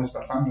few hours,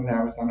 but finally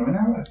I was done. When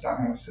I was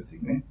done, I was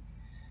sitting there,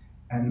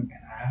 and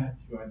I heard,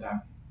 you are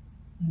done.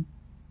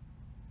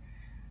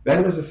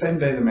 That was the same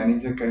day the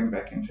manager came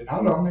back and said,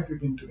 how long have you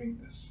been doing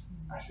this?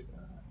 I said,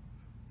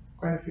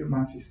 quite a few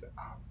months. He said,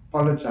 I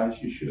apologize,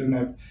 you shouldn't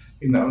have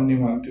been the only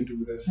one to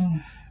do this,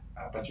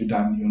 but you're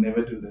done, you'll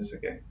never do this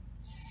again.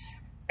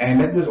 And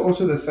that was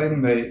also the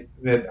same day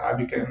that I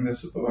became the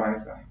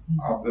supervisor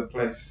of the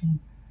place.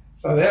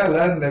 So there I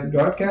learned that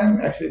God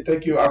can actually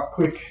take you up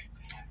quick,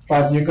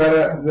 but you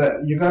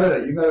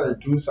gotta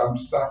do some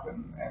stuff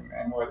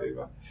and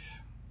whatever.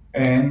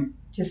 And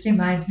just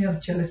reminds me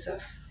of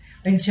Joseph,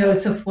 when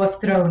Joseph was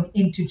thrown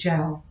into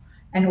jail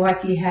and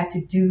what he had to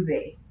do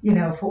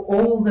there, for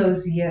all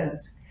those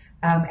years.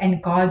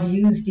 And God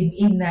used him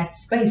in that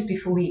space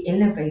before he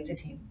elevated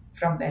him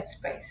from that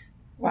space.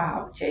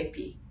 Wow,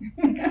 JP.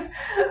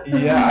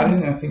 Yeah, I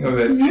didn't even think of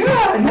that.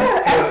 Yeah,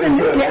 no,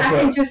 absolutely. I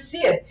can just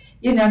see it.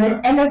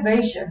 That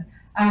elevation,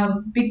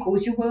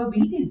 because you were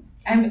obedient.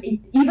 And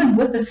even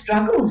with the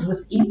struggles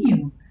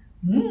within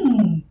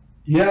you.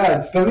 Yeah,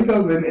 it's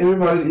difficult when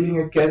everybody's eating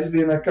a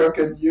Gatsby and a Coke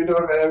and you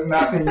don't have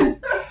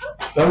nothing.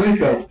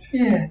 Difficult.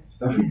 Yes. It's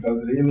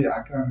difficult, yes. Really.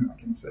 I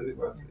can say it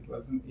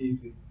wasn't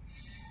easy.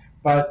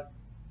 But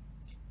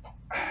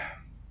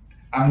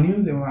I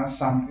knew there was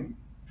something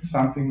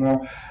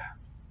more.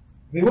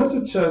 There was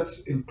a church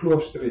in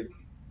Kloof Street.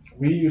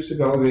 We used to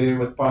go there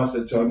with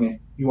Pastor Johnny.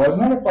 He was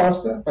not a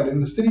pastor, but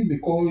in the street we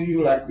call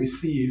you like we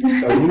see you.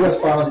 So he was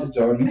Pastor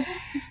Johnny,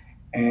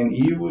 and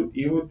he would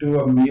do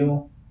a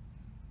meal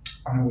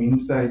on a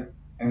Wednesday,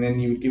 and then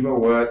he would give a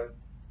word.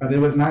 But it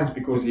was nice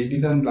because he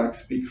didn't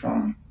speak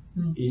from.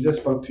 He just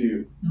spoke to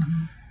you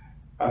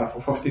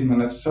for 15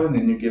 minutes or so, and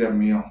then you get a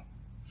meal.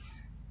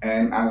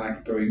 And I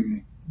liked going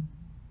there.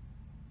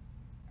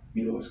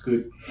 Meal was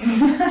good.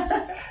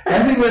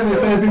 I think when they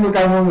say people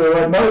come home, they're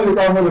like, no, you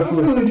come for the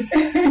food.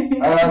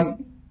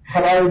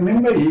 But I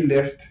remember he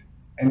left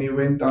and he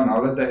went on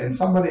holiday, and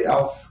somebody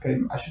else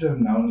came. I should have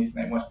known his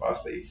name was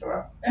Pastor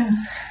Israel.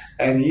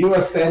 And he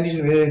was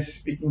standing there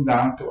speaking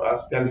down to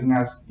us, telling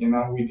us,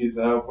 we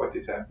deserve what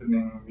is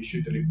happening, we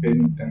should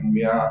repent, and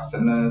we are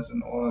sinners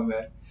and all of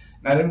that.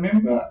 And I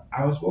remember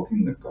I was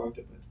walking with God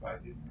a bit by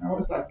then. I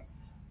was like,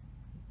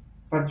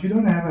 but you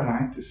don't have a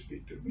right to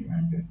speak to me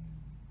like that.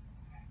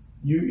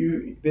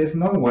 There's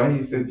no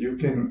ways that you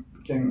can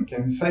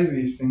say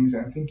these things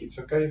and think it's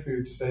okay for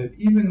you to say it.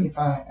 Even if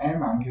I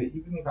am hungry,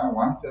 even if I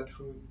want that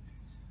food,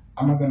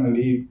 I'm not going to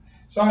leave.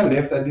 So I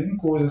left. I didn't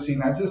cause a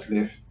scene. I just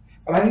left.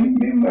 But I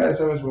remember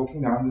as I was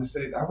walking down the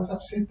street, I was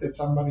upset that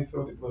somebody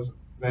thought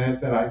they had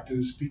the right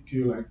to speak to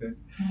you like that.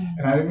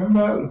 And I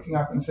remember looking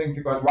up and saying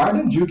to God, why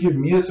didn't you give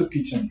me a soup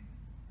kitchen?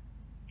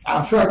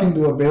 I'm sure I can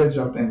do a better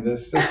job than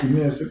this. Just give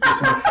me a soup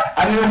kitchen.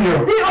 I didn't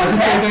know. I should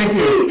say thank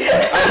you.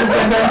 I should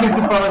say thank you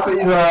to Pastor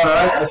Israel.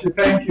 Right? I should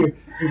thank you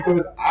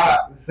because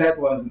that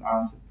was an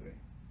answered prayer.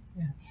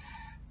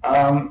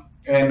 Yeah.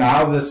 And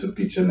how the soup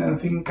kitchen and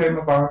thing came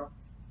about,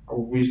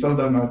 we still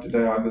don't know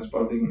today how this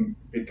building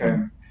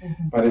became.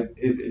 But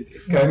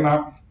it came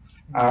up.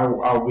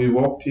 We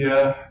walked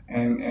here,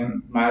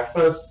 and my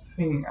first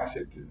thing I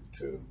said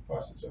to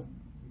Pastor John,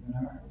 we're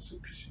going to have a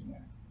soup kitchen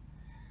here.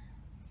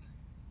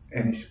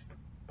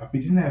 But we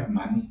didn't have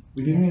money.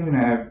 We didn't even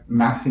have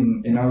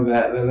nothing.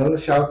 The little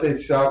shelter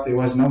itself, there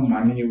was no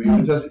money. We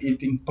were just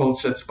eating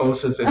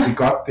pulsets, and we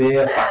got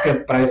there,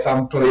 bucket by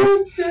some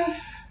place.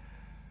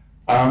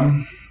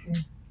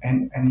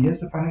 And here's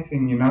the funny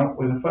thing,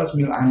 with the first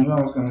meal, I knew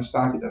I was going to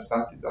start it. I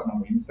started on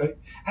a Wednesday.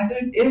 I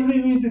said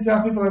every week to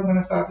tell people I'm going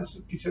to start the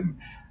soup kitchen.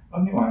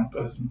 Only one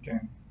person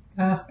came.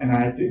 And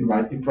I had to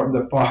invite him from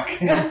the park.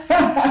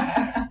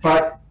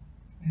 But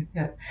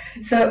yeah.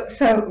 So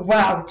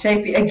wow,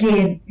 JP,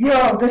 again,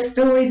 the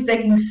story is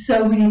taking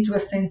so many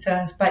twists and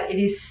turns, but it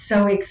is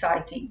so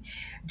exciting.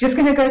 Just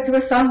going to go to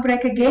a song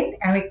break again,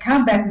 and we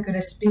come back, we're going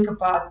to speak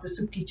about the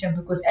soup kitchen,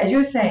 because as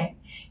you're saying,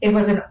 it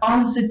was an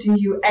answer to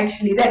you,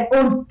 actually, that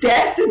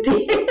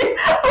audacity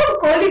of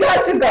calling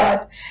out to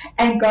God.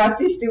 And God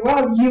says to you,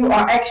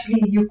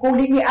 you're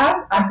calling me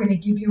out, I'm going to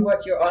give you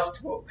what you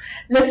asked for.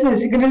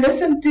 Listeners, you're going to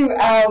listen to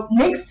our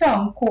next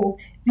song called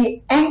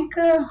The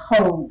Anchor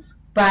Holds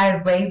by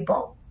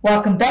Rainbow.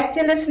 Welcome back,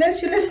 dear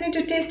listeners. You're listening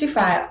to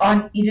Testify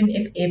on Eden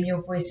FM,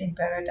 your voice in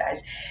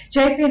paradise.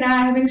 JP and I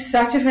are having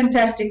such a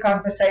fantastic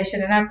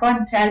conversation, and I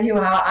can't tell you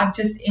how I'm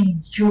just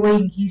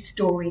enjoying his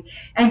story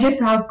and just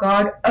how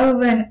God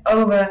over and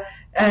over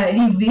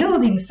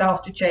revealed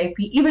himself to JP,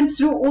 even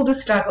through all the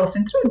struggles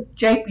and through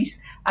JP's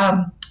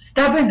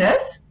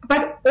stubbornness,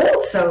 but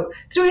also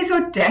through his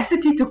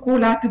audacity to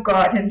call out to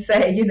God and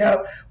say,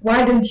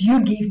 why don't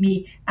you give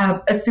me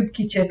a soup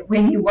kitchen,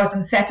 when he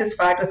wasn't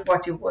satisfied with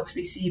what he was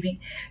receiving.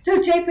 So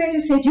JP, as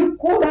you said, you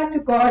called out to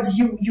God,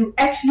 you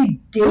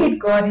actually dared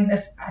God in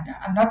this.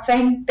 I'm not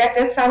saying that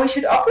that's how we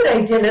should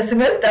operate, dear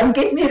listeners, don't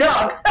get me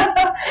wrong.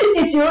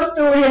 It's your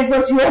story, and it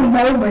was your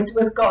moment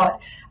with God.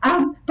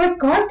 But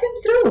God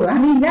came through. I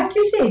mean, like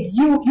you said,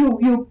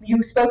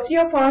 you spoke to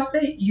your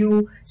pastor,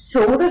 you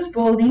saw this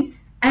building,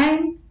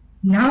 and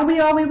now we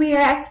are where we are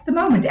at the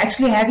moment,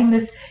 actually having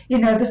this,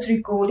 this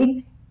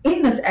recording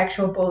in this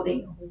actual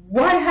building.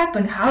 What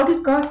happened? How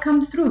did God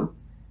come through?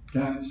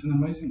 Yeah, it's an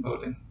amazing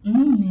building.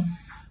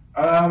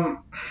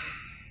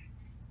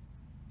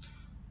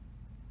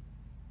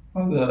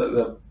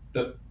 Well,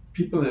 the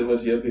people that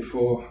was here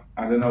before,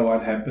 I don't know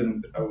what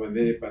happened over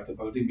there, but the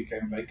building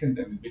became vacant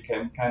and it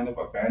became kind of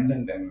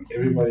abandoned, and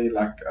everybody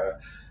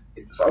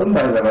it's owned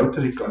by the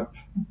Rotary Club.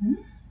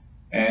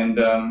 And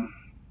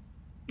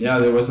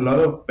there was a lot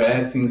of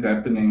bad things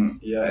happening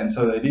here, and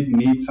so they did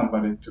need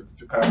somebody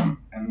to come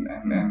and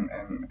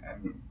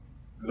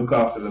look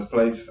after the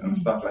place and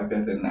stuff like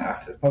that. And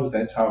I suppose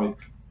that's how it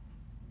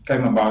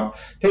came about.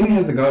 10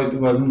 years ago, it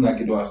wasn't like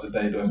it was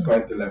today. It was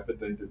quite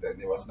dilapidated, and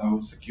there was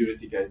no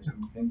security gates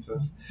and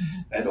fences.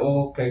 That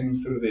all came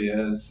through the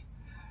years.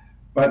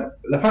 But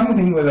the funny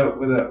thing with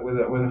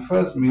the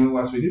first meal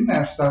was we didn't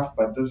have stuff,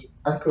 but this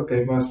uncle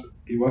gave us.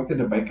 He worked at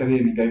a bakery,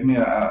 and he gave me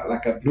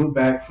a blue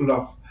bag full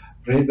of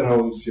bread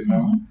rolls,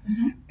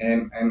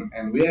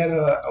 and we had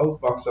an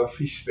old box of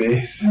fish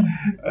there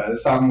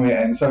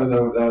somewhere, and so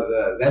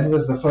that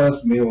was the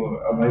first meal.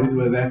 I made it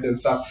with that and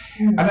stuff,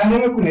 and I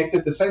never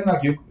connected. The same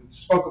like you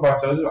spoke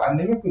about, Joseph. I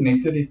never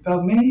connected it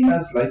till many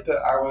years later.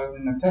 I was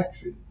in a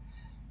taxi,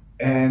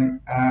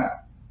 and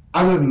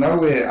out of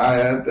nowhere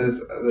I heard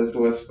this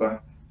whisper.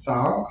 So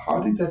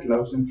how did that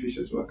loaves and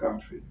fishes work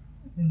out for you?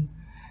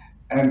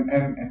 And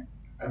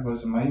it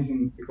was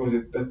amazing, because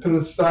the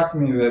truth struck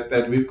me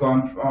that we've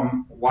gone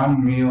from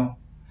one meal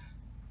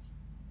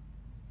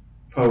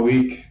per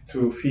week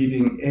to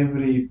feeding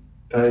every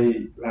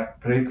day, like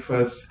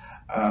breakfast.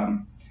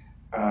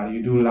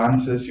 You do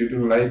lunches, you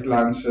do late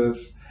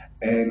lunches,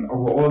 and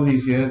over all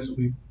these years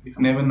we've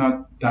never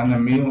not done a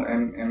meal,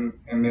 and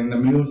then the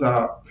meals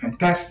are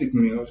fantastic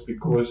meals,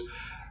 because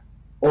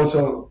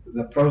also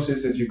the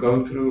process that you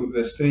go through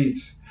the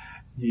streets.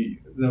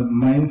 The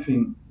main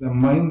thing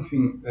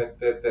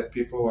that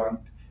people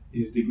want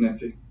is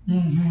dignity,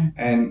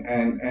 and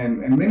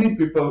many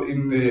people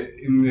in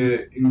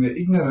the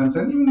ignorance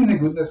and even in the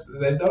goodness,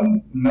 they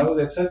don't know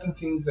that certain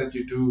things that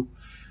you do.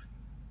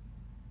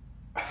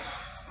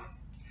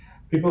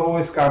 People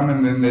always come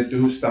and then they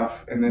do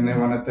stuff, and then they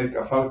want to take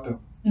a photo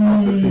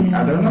of the thing.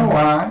 I don't know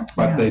why,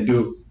 but they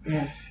do.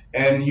 Yes.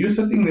 And you're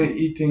sitting there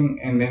eating,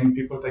 and then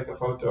people take a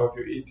photo of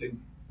you eating,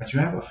 but you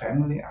have a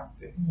family out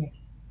there.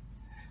 Yes.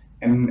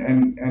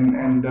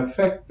 And the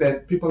fact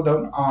that people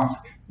don't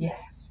ask.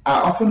 Yes. I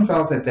often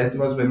felt that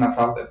was when I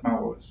felt at my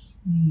worst.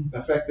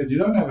 The fact that you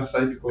don't have a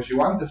say, because you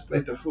want this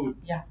plate of food,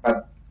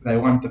 but they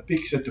want the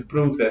picture to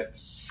prove that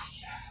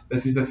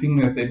this is the thing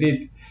that they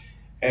did.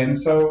 And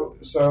so,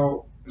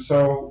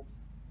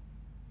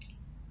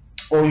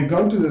 or you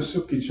go to the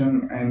soup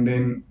kitchen, and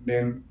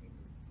then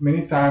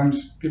many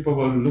times people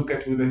will look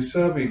at who they're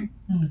serving.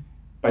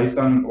 Based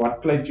on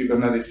what plate you're going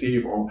to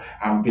receive, or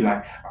I'll be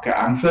like, okay,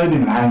 I'm third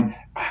in line.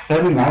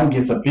 Third in line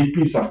gets a big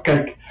piece of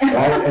cake,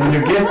 right? And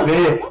you get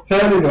there,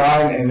 third in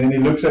line, and then he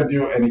looks at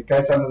you and he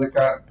cuts under the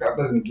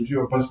cupboard and he gives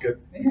you a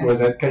biscuit, because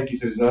that cake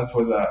is reserved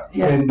for the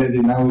friend that he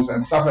knows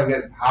and stuff like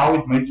that. How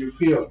it made you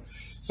feel.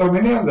 So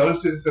many of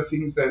those is the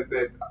things that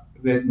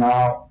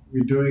now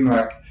we're doing,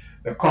 like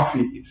the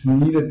coffee. It's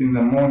needed in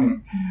the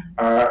morning.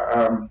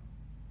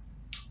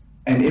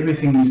 And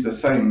everything is the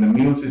same. The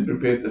meals is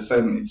prepared the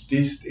same. It's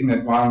dished in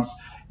advance.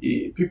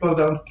 People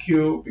don't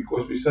queue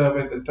because we serve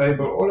at the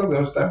table. All of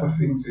those type of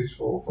things is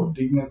for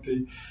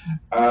dignity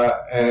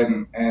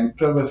and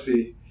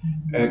privacy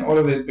and all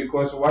of it.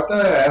 Because what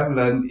I have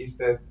learned is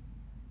that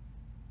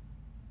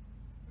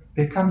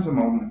there comes a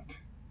moment.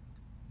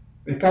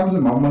 There comes a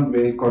moment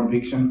where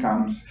conviction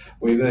comes,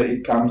 whether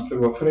it comes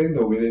through a friend,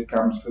 or whether it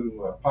comes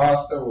through a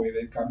pastor, or whether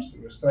it comes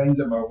through a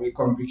stranger, but where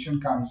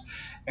conviction comes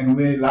and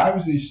where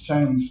lives is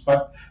changed.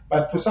 But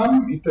for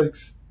some it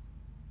takes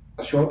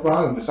a short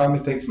while, and for some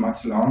it takes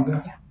much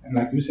longer. And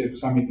like you said, for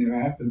some it never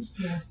happens.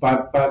 Yes.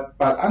 But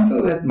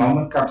until that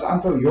moment comes,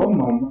 until your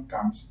moment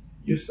comes,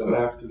 you still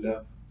have to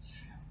live.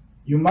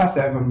 You must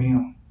have a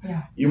meal.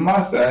 You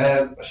must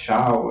have a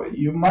shower.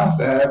 You must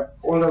have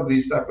all of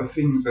these type of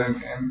things,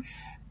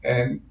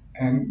 and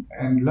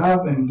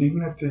love and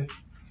dignity.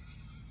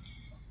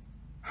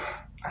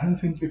 I don't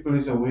think people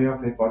is aware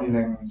of their body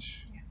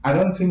language. I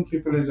don't think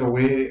people is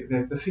aware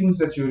that the things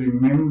that you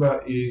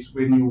remember is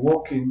when you're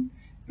walking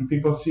and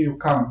people see you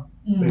come,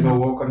 they go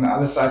walk on the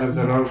other side of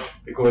the road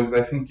because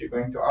they think you're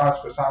going to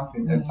ask for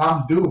something, and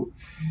some do,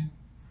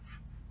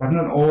 but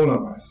not all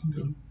of us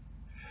do.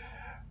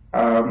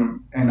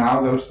 And how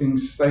those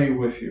things stay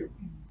with you.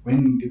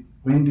 When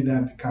did I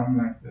become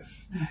like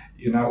this?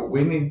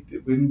 When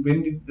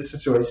did the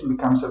situation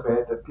become so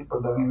bad that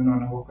people don't even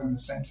want to walk on the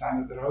same side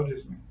of the road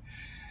as me?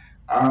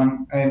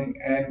 And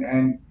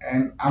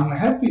I'm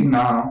happy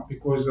now,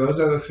 because those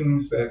are the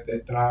things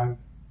that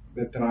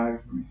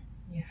drive me.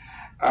 Yes.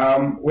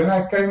 When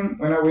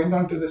I went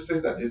onto the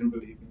street, I didn't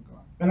believe in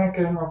God. When I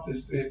came off the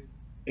street,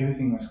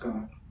 everything was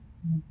God.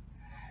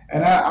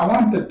 And I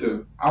wanted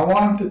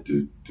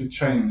to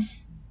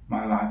change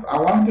my life. I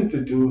wanted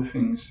to do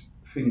things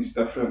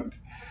different.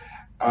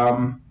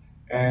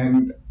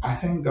 And I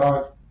thank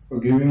God for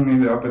giving me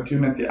the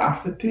opportunity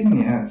after 10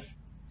 years.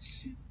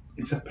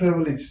 It's a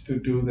privilege to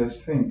do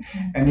this thing.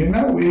 And you in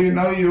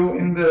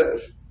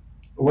the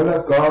Word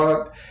of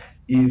God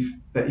is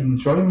the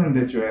enjoyment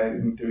that you have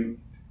in doing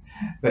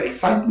it, the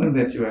excitement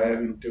that you have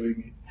in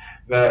doing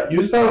it.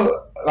 You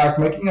still like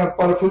making a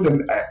pot of food,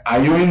 and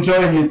are you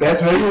enjoying it?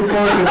 That's very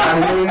important.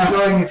 Are you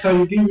enjoying it? So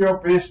you give your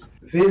best.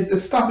 the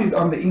stuff is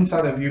on the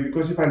inside of you,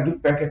 because if I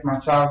look back at my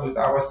childhood,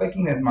 I was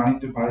taking that money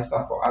to buy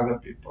stuff for other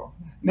people,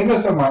 never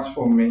so much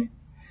for me,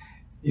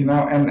 and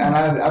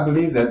I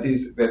believe that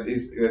is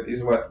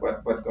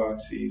what God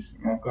sees.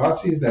 God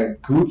sees the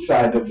good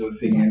side of the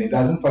thing, and He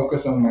doesn't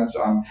focus so much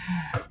on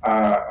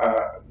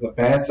the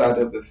bad side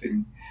of the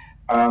thing.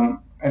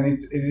 And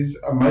it is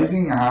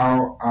amazing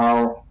how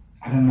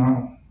I don't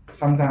know.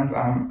 Sometimes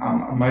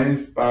I'm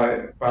amazed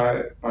by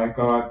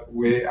God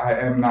where I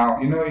am now.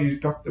 You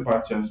talked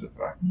about Joseph,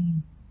 right?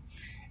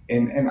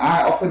 And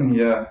I often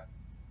hear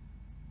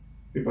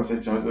people say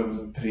Joseph was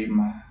a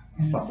dreamer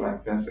and stuff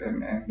like this,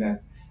 and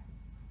that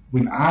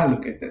when I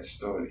look at that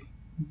story,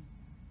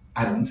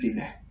 I don't see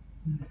that.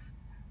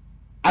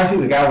 I see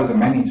the guy was a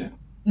manager,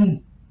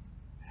 and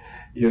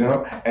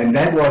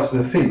that was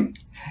the thing.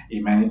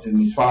 He managed in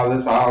his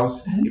father's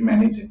house, he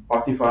managed in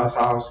Potiphar's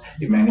house,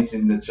 he managed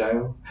in the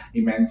jail, he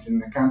managed in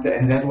the country,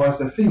 and that was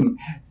the thing.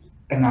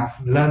 And I've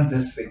learned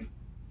this thing.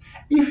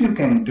 If you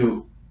can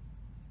do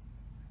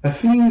the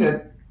thing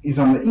that is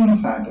on the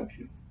inside of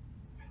you,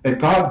 that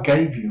God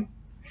gave you,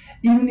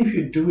 even if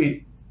you do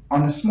it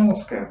on a small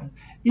scale,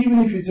 even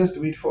if you just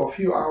do it for a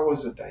few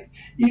hours a day,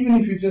 even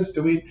if you just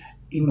do it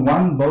in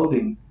one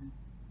building,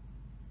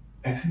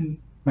 I think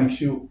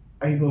makes you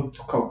able to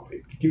cope.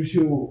 It gives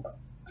you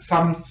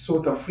some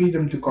sort of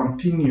freedom to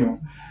continue,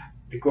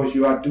 because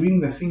you are doing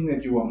the thing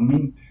that you are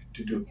meant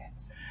to do.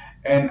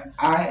 And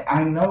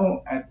I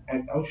know at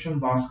Ocean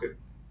Basket,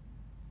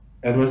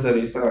 that was the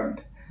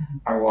restaurant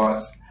I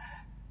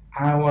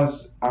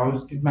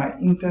did my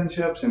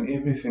internships and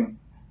everything.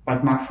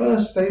 But my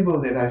first table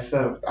that I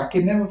served, I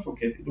can never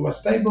forget. It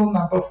was table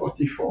number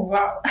 44.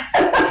 Wow.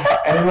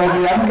 And it was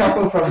a young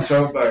couple from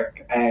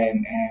Joburg,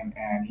 and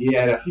he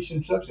had a fish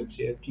and chips and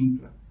she had king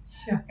club.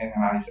 Sure. And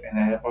rice, and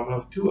I had a bottle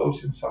of 2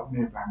 Ocean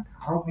Sauvignon Blanc.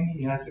 How many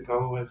years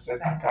ago was that?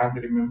 I can't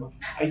remember.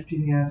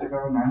 18 years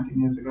ago,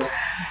 19 years ago.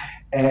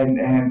 And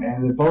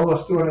the bowl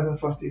was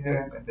 250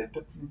 rand, and they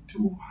took me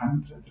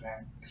 200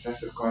 rand.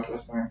 That's what God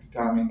was trying to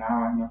tell me.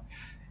 Now I know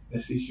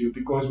this is you,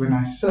 because when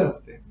I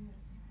served them,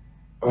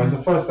 it was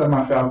the first time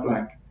I felt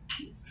like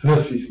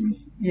this is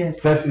me. Yes.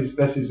 This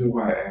is who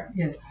I am.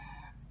 Yes.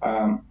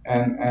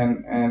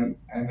 And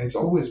it's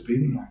always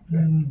been like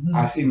that.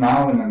 I see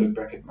now when I look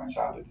back at my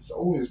childhood, it's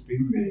always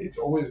been there. It's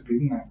always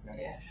been like that.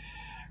 Yes.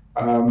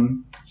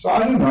 So I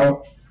don't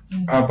know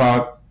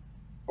about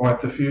what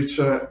the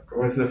future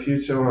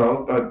will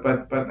hold,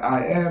 but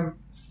I am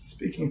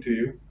speaking to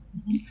you,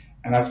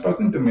 and I've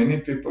spoken to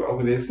many people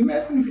over there. So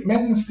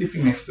imagine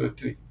sleeping next to a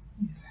tree.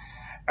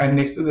 And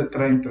next to the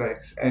train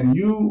tracks, and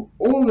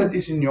all that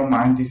is in your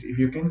mind is, if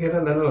you can get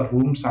a little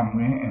room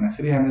somewhere and a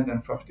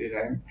 350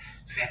 rand,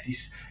 that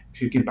is,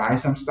 if you can buy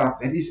some stuff,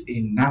 that is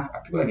enough.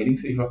 People are getting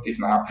 350s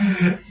now,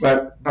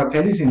 but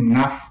that is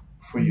enough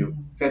for you.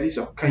 That is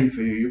okay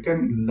for you. You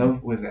can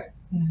live with that.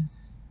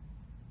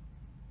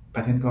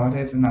 But then God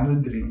has another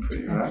dream for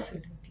you,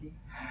 Absolutely.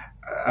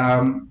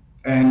 Right?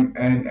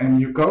 And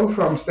you go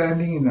from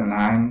standing in the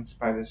lines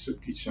by the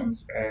soup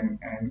kitchens, and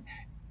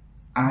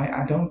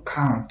I don't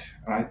count,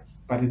 right?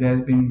 But it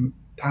has been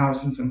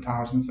thousands and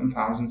thousands and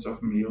thousands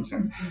of meals,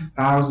 and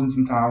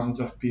thousands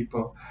of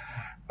people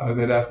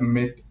that I've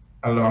met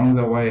along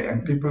the way.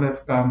 And people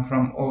have come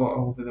from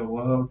all over the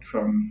world,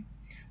 from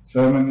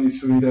Germany,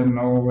 Sweden,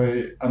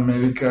 Norway,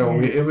 America, or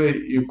wherever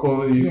you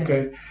call the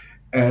UK.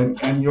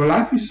 And your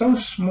life is so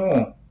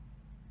small.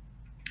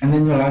 And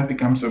then your life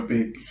becomes so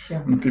big. Sure.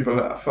 And people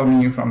are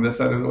phoning you from the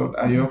side of the world.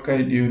 Are you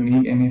okay? Do you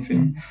need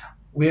anything?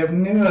 We have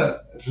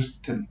never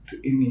written to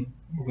any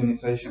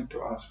organization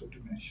to ask for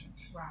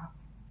donations. Wow.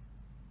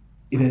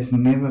 It has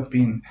never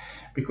been,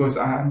 because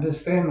I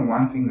understand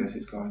one thing: this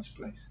is God's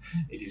place.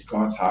 It is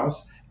God's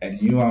house, and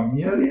you are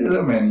merely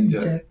the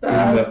manager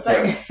in the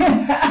place.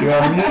 You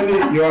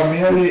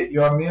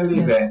are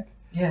merely that.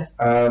 Yes.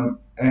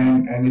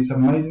 And it's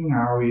amazing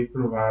how He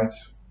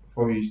provides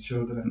for His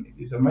children.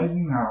 It is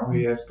amazing how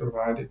He has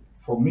provided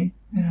for me.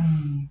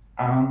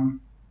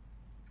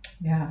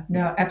 Yeah,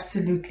 no,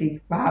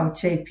 absolutely. Wow,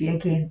 JP,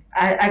 again.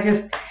 I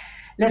just,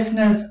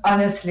 listeners,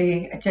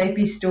 honestly,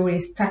 JP's story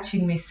is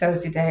touching me so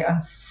today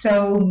on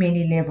so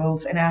many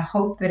levels, and I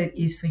hope that it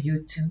is for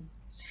you too.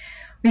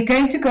 We're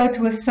going to go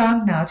to a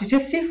song now to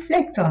just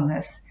reflect on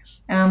this.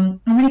 And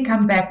when we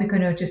come back, we're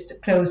going to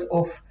just close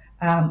off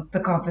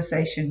the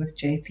conversation with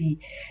JP.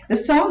 The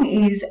song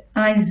is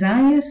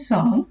Isaiah's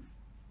Song,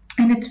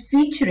 and it's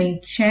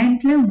featuring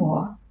Chandler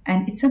Moore,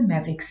 and it's a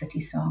Maverick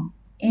City song.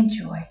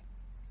 Enjoy.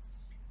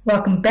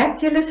 Welcome back,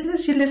 dear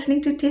listeners. You're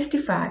listening to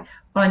Testify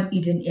on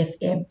Eden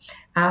FM.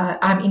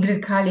 I'm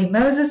Ingrid Carly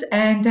Moses,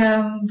 and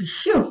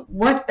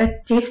what a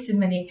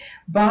testimony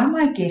by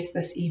my guest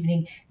this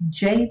evening,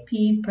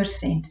 JP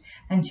Persent.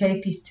 And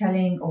JP's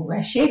telling,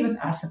 or shared with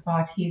us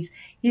about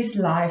his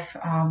life,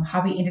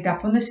 how he ended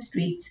up on the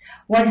streets,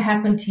 what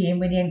happened to him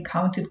when he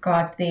encountered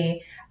God there,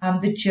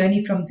 the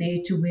journey from there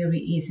to where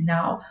he is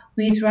now,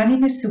 where he's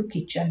running a soup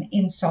kitchen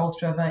in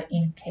Salt River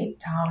in Cape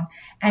Town,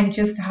 and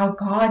just how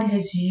God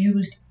has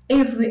used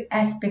every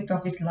aspect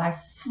of his life,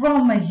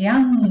 from a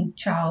young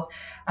child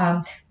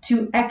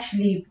to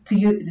actually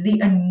the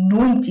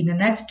anointing. And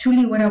that's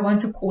truly what I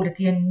want to call it,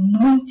 the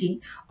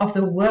anointing of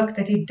the work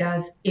that he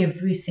does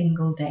every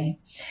single day.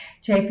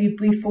 JP,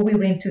 before we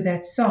went to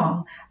that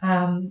song,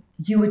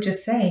 you were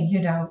just saying,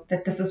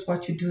 that this is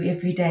what you do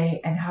every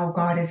day and how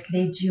God has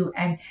led you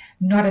and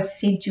not a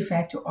cent you've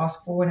had to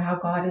ask for, and how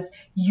God has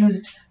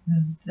used,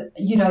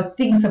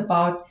 things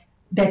about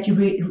that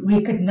you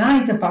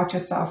recognize about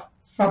yourself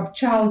from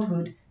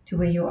childhood to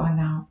where you are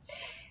now.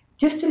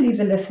 Just to leave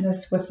the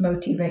listeners with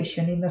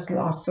motivation in this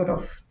last sort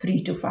of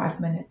 3 to 5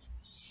 minutes,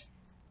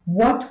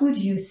 what would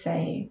you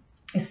say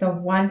is the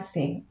one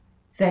thing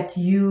that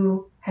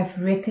you have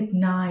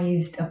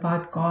recognized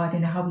about God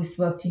and how he's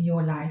worked in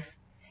your life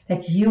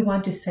that you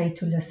want to say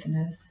to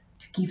listeners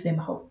to give them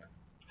hope?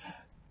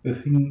 The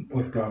thing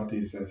with God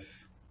is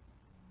this: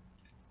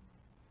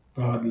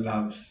 God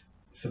loves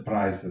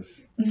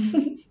surprises.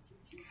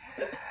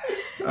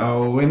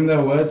 When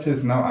the word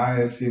says, no eye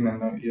has seen and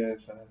no ear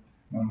has heard,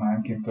 no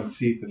mind can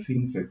conceive the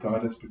things that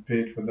God has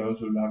prepared for those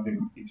who love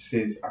him, it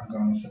says, I'm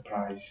going to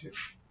surprise you.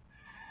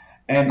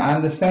 And I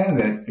understand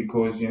that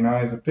because,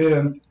 as a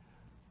parent,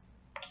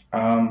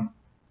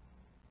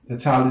 the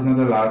child is not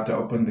allowed to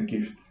open the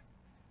gift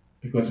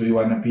because we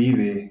want to be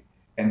there.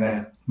 And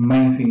the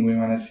main thing we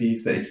want to see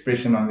is the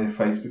expression on their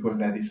face, because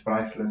that is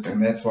priceless.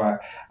 And that's why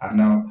I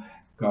know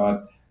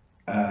God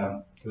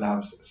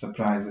loves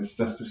surprises,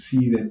 just to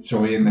see that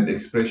joy and that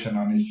expression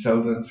on his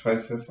children's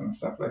faces and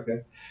stuff like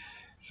that.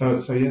 So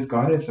yes,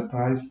 God has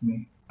surprised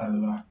me a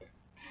lot.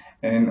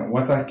 And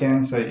what I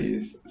can say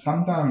is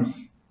sometimes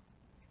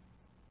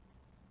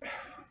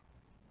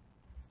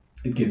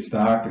it gets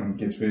dark and it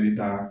gets very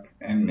dark,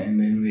 and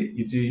then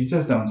you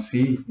just don't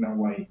see no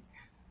way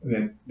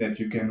that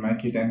you can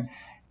make it.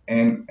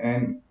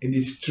 And it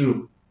is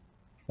true.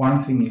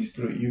 One thing is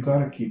true: you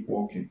gotta keep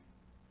walking.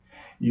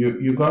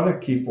 You gotta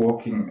keep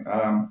walking.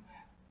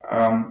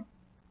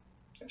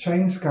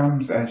 Change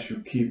comes as you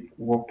keep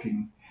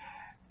walking.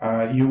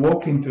 You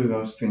walk into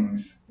those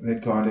things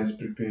that God has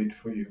prepared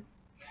for you.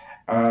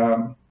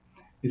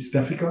 It's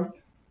difficult,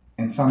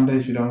 and some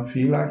days you don't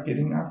feel like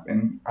getting up,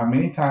 and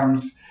many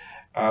times,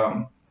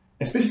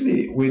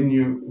 especially when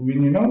you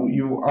know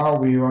you are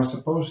where you are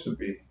supposed to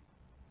be.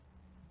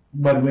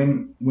 But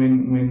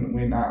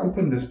when I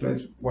opened this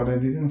place, what I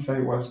didn't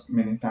say was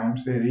many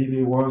times there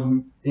really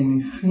wasn't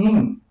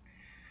anything.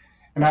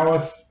 And I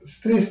was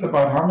stressed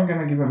about how am I going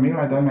to give a meal?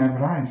 I don't have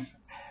rice.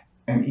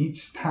 And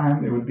each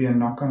time there would be a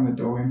knock on the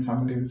door and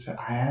somebody would say,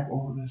 I have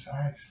all this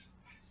rice.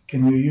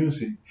 Can you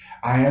use it?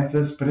 I have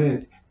this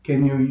bread.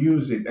 Can you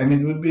use it? And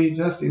it would be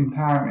just in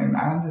time. And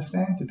I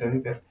understand today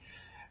that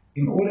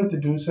in order to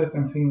do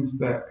certain things,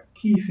 the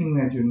key thing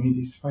that you need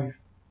is faith.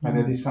 But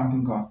that is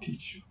something God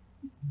teaches you.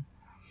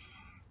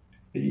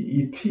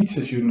 He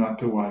teaches you not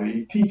to worry.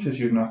 He teaches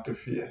you not to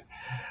fear.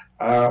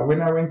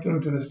 When I went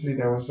into the street,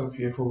 I was so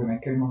fearful. When I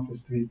came off the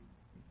street,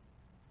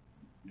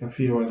 the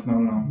fear was no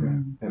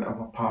longer that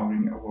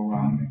overpowering,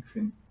 overwhelming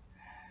thing.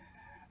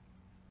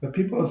 The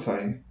people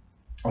say,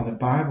 or the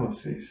Bible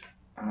says,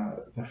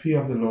 the fear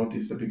of the Lord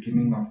is the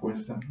beginning of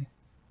wisdom.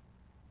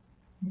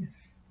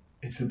 Yes.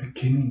 It's the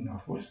beginning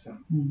of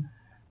wisdom.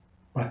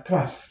 But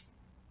trust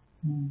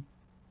and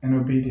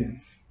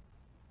obedience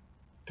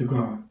to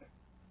God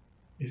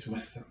is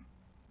wisdom.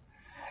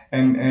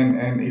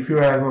 And if you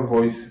have a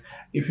voice,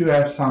 if you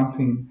have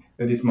something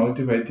that is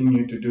motivating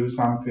you to do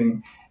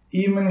something,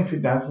 even if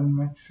it doesn't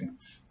make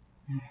sense,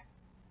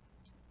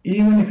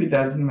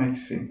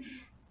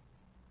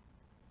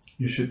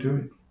 you should do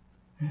it.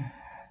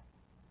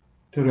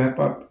 To wrap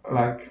up,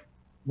 like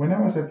when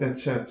I was at that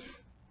church,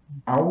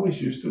 I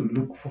always used to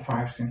look for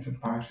 5 cents and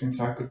 5 cents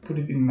so I could put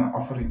it in the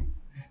offering,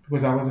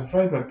 because I was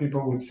afraid what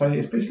people would say,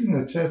 especially in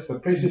the church. The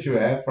pressures you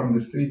have from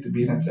the street to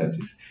be in a church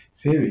is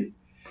heavy.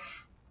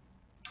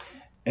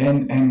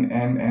 And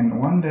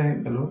one day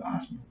the Lord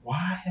asked me,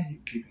 why are you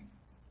giving?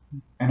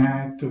 And I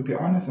had to be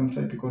honest and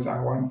say, because I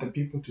want the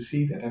people to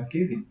see that I'm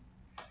giving.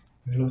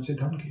 And the Lord said,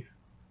 don't give.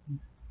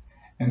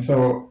 And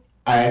so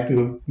I had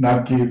to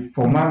not give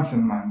for months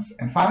and months.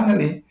 And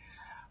finally,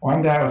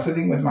 one day I was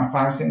sitting with my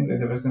 5 cents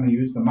that I was going to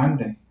use the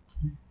Monday.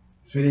 I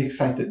was very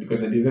excited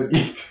because I didn't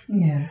eat.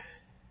 Yeah.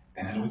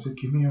 And the Lord said,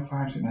 give me your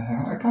 5 cents. I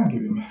said, I can't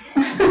give you my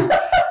 5 cents.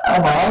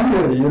 I'm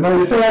hungry.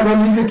 You say I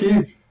don't need to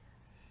give.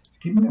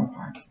 Just give me your 5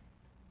 cents.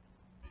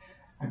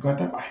 I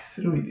got up, I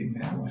threw it in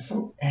there. I was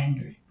so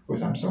angry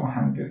because I'm so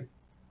hungry.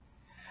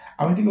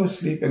 I went to go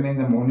sleep, and in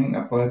the morning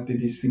a bird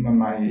did this thing on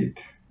my head.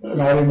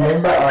 And I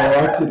remember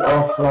I walked it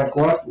off like,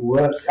 what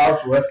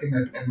else worse can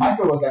happen? And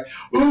Michael was like,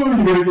 oh, you're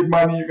going to get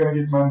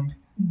money.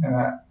 And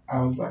I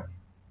was like,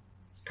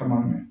 come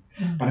on, man.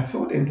 But a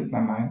thought entered my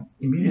mind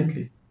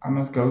immediately. I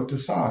must go to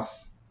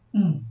SARS. I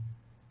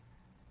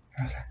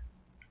was like,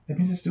 let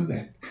me just do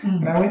that.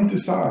 And I went to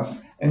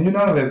SARS. And you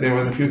know that there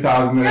was a few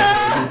thousand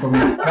that waiting for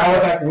me. And I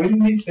was like, when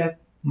did that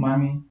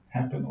money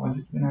happen? Was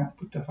it when I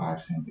put the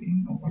 5 cents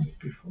in, or was it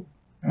before?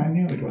 And I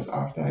knew it was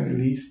after I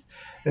released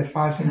that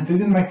 5 cents. It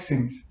didn't make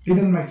sense.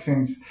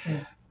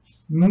 Yes.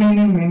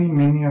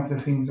 many of the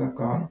things of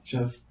God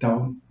just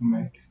don't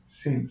make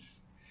sense.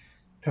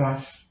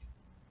 Trust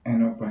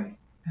and obey.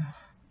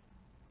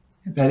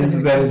 That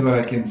is what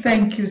I can say.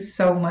 Thank you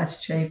so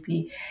much,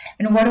 JP.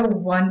 And what a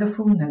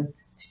wonderful note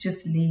to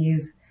just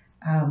leave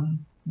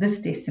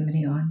this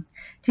testimony on.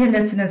 Dear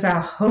listeners, I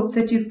hope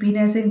that you've been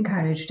as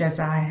encouraged as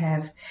I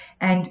have,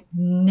 and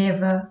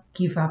never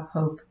give up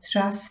hope.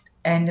 Trust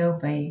and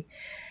obey,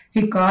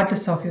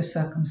 regardless of your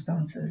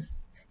circumstances.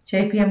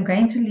 JP, I'm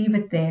going to leave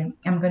it there.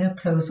 I'm going to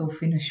close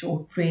off in a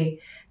short prayer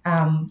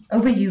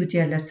over you,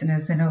 dear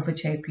listeners, and over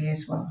JP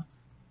as well.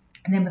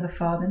 In the name of the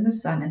Father, and the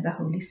Son, and the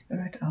Holy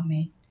Spirit.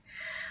 Amen.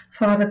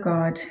 Father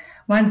God,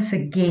 once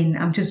again,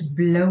 I'm just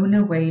blown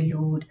away,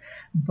 Lord,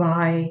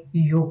 by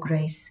your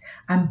grace.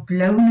 I'm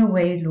blown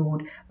away,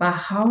 Lord, by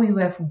how you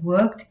have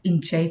worked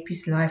in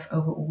JP's life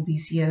over all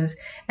these years,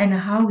 and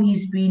how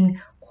he's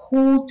been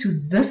called to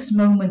this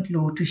moment,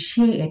 Lord, to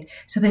share it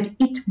so that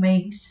it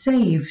may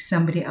save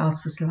somebody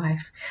else's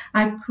life.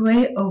 I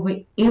pray over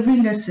every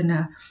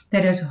listener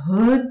that has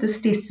heard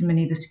this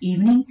testimony this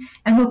evening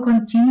and will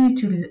continue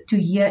to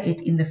hear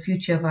it in the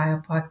future via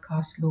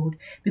podcast, Lord,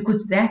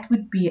 because that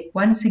would be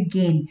once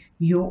again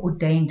your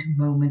ordained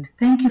moment.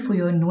 Thank you for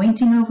your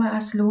anointing over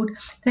us, Lord.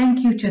 Thank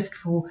you just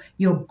for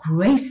your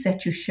grace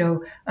that you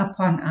show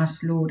upon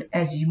us, Lord,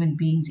 as human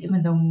beings,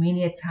 even though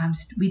many a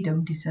times we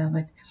don't deserve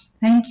it.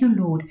 Thank you,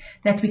 Lord,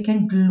 that we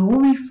can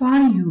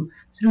glorify you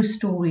through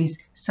stories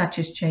such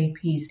as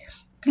JP's.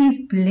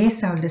 Please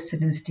bless our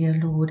listeners, dear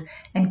Lord,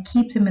 and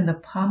keep them in the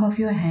palm of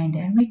your hand.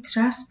 And we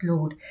trust,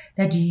 Lord,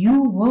 that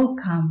you will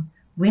come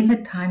when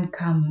the time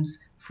comes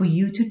for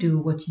you to do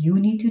what you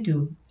need to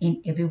do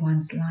in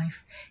everyone's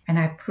life. And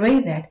I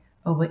pray that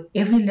over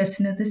every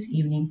listener this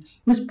evening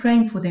who's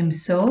praying for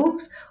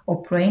themselves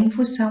or praying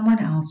for someone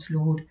else,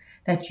 Lord,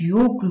 that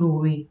your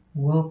glory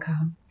will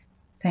come.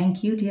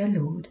 Thank you, dear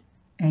Lord.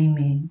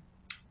 Amen.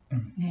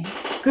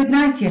 Good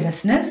night, dear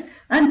listeners.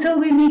 Until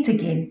we meet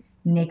again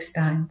next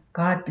time.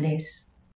 God bless.